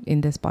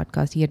in this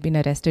podcast. He had been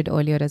arrested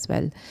earlier as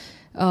well.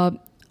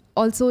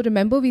 Also,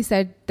 remember we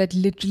said that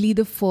literally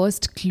the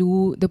first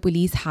clue the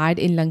police had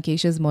in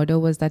Lankesh's murder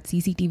was that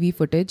CCTV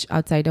footage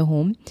outside a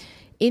home.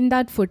 In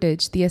that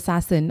footage, the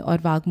assassin or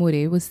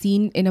Wagmore was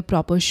seen in a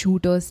proper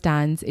shooter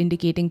stance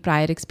indicating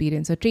prior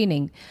experience or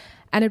training.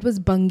 And it was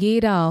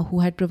Bangera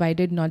who had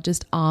provided not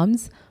just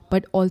arms,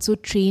 but also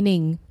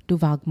training to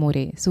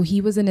Wagmore. So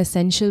he was an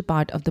essential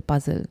part of the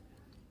puzzle.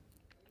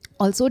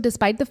 Also,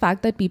 despite the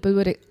fact that people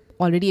were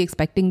already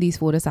expecting these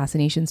 4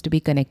 assassinations to be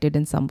connected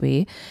in some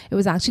way, it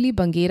was actually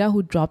Bangera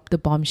who dropped the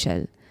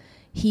bombshell.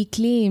 He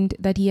claimed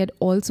that he had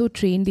also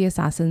trained the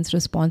assassins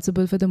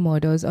responsible for the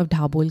murders of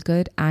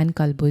Dhabolkar and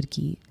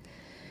Kalburgi.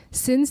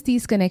 Since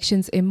these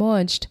connections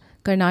emerged,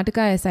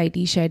 Karnataka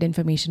SIT shared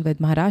information with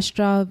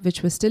Maharashtra,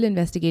 which was still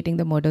investigating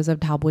the murders of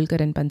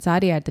Dhabolkar and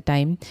Pansare at the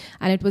time,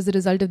 and it was the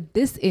result of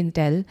this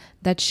intel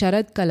that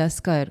Sharad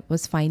Kalaskar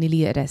was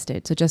finally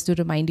arrested. So just to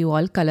remind you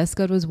all,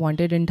 Kalaskar was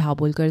wanted in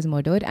Dhabolkar's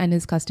murder and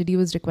his custody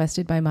was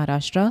requested by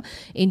Maharashtra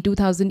in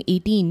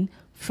 2018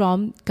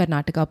 from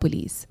Karnataka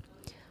police.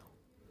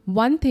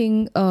 One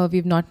thing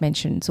we've not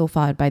mentioned so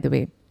far, by the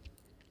way.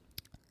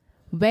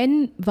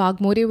 When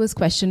Wagmore was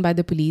questioned by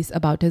the police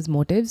about his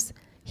motives,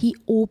 he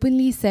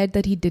openly said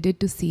that he did it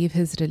to save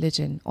his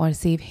religion or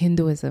save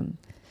Hinduism.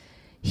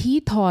 He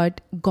thought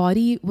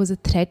Gauri was a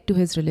threat to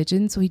his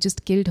religion, so he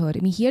just killed her. I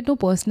mean, he had no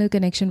personal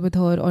connection with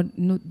her or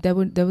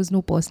there was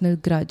no personal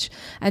grudge.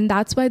 And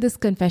that's why this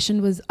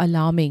confession was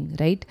alarming,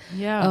 right?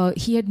 Yeah.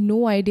 He had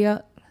no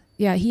idea.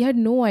 Yeah, he had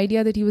no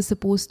idea that he was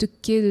supposed to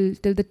kill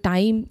till the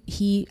time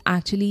he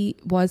actually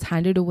was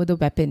handed over the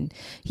weapon.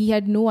 He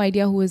had no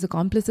idea who his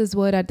accomplices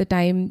were at the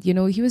time. You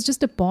know, he was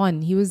just a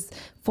pawn. He was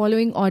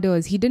following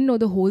orders. He didn't know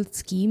the whole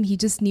scheme. He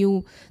just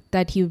knew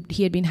that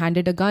he had been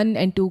handed a gun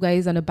and 2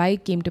 guys on a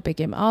bike came to pick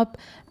him up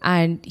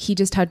and he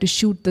just had to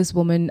shoot this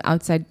woman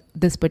outside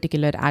this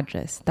particular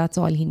address. That's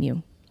all he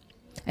knew.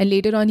 And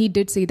later on, he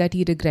did say that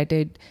he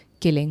regretted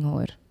killing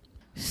her.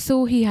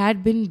 So he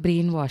had been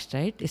brainwashed,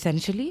 right?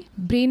 Essentially?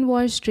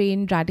 Brainwashed,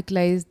 trained,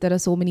 radicalized. There are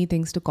so many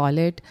things to call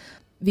it.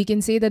 We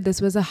can say that this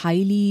was a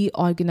highly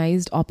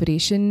organized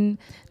operation.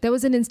 There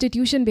was an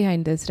institution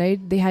behind this, right?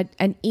 They had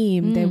an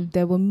aim.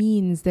 There were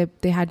means.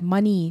 They had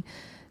money.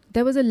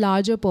 there was a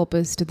larger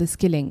purpose to this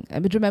killing. I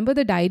mean, remember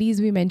the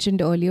diaries we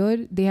mentioned earlier?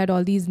 They had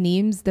all these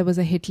names. There was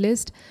a hit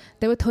list.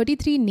 There were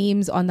 33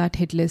 names on that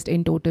hit list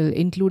in total,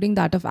 including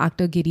that of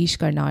actor Girish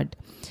Karnad.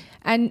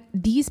 And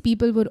these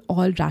people were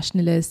all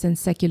rationalists and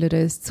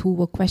secularists who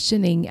were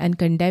questioning and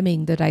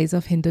condemning the rise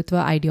of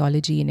Hindutva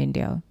ideology in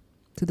India.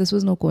 So this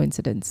was no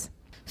coincidence.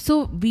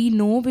 So we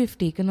know we've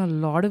taken a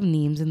lot of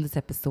names in this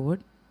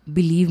episode.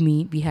 Believe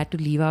me, we had to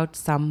leave out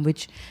some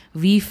which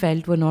we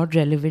felt were not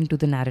relevant to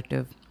the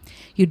narrative.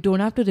 You don't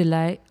have to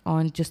rely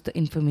on just the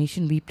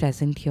information we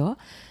present here.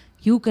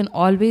 You can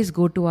always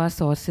go to our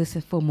sources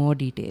for more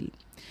detail.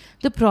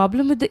 The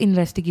problem with the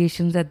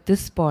investigations at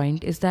this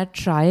point is that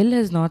trial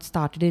has not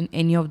started in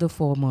any of the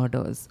 4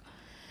 murders.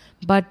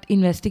 But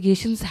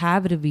investigations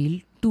have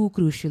revealed 2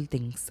 crucial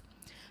things.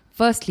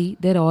 Firstly,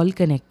 they're all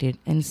connected.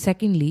 And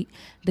secondly,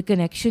 the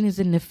connection is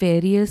a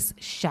nefarious,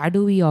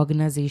 shadowy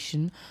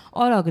organization,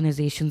 or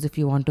organizations if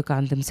you want to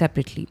count them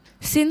separately.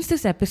 Since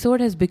this episode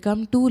has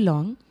become too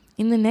long,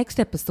 in the next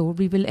episode,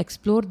 we will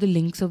explore the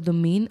links of the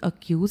main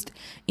accused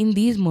in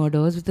these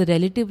murders with a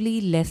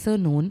relatively lesser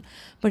known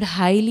but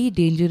highly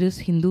dangerous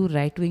Hindu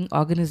right-wing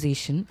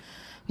organization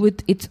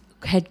with its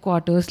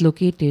headquarters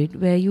located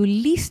where you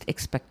least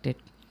expect it,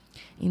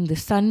 in the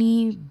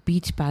sunny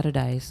beach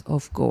paradise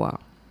of Goa.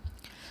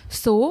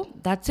 So,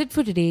 that's it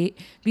for today.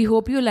 We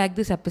hope you like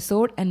this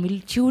episode and will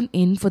tune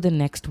in for the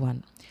next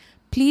one.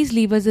 Please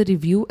leave us a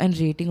review and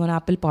rating on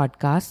Apple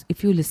Podcasts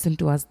if you listen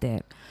to us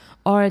there,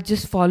 or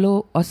just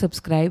follow or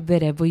subscribe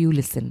wherever you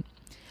listen.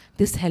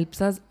 This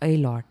helps us a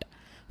lot.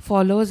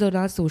 Follow us on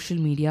our social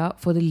media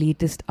for the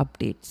latest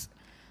updates.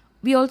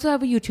 We also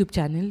have a YouTube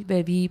channel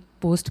where we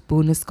post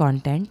bonus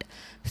content,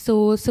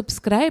 so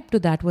subscribe to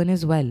that one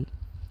as well.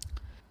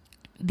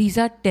 These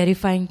are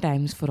terrifying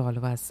times for all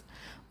of us.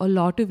 A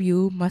lot of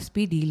you must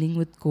be dealing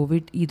with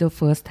COVID either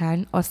first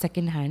hand or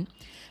second hand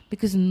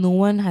because no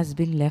one has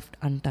been left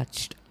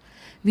untouched.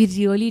 We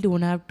really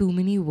don't have too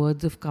many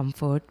words of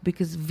comfort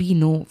because we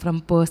know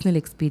from personal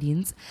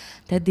experience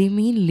that they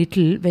mean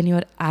little when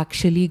you're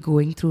actually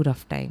going through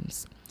rough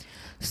times.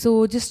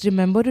 So just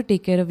remember to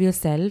take care of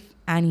yourself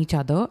and each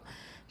other.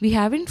 We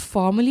haven't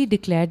formally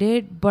declared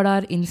it, but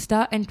our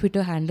Insta and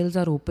Twitter handles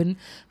are open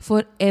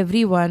for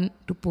everyone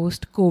to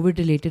post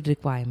COVID-related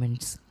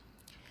requirements.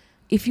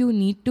 If you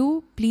need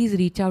to, please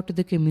reach out to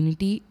the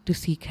community to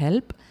seek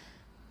help.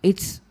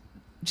 It's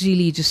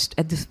really just,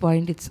 at this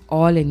point, it's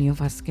all any of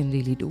us can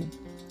really do.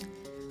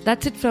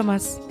 That's it from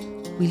us.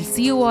 We'll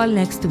see you all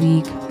next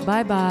week.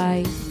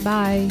 Bye-bye.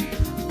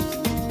 Bye.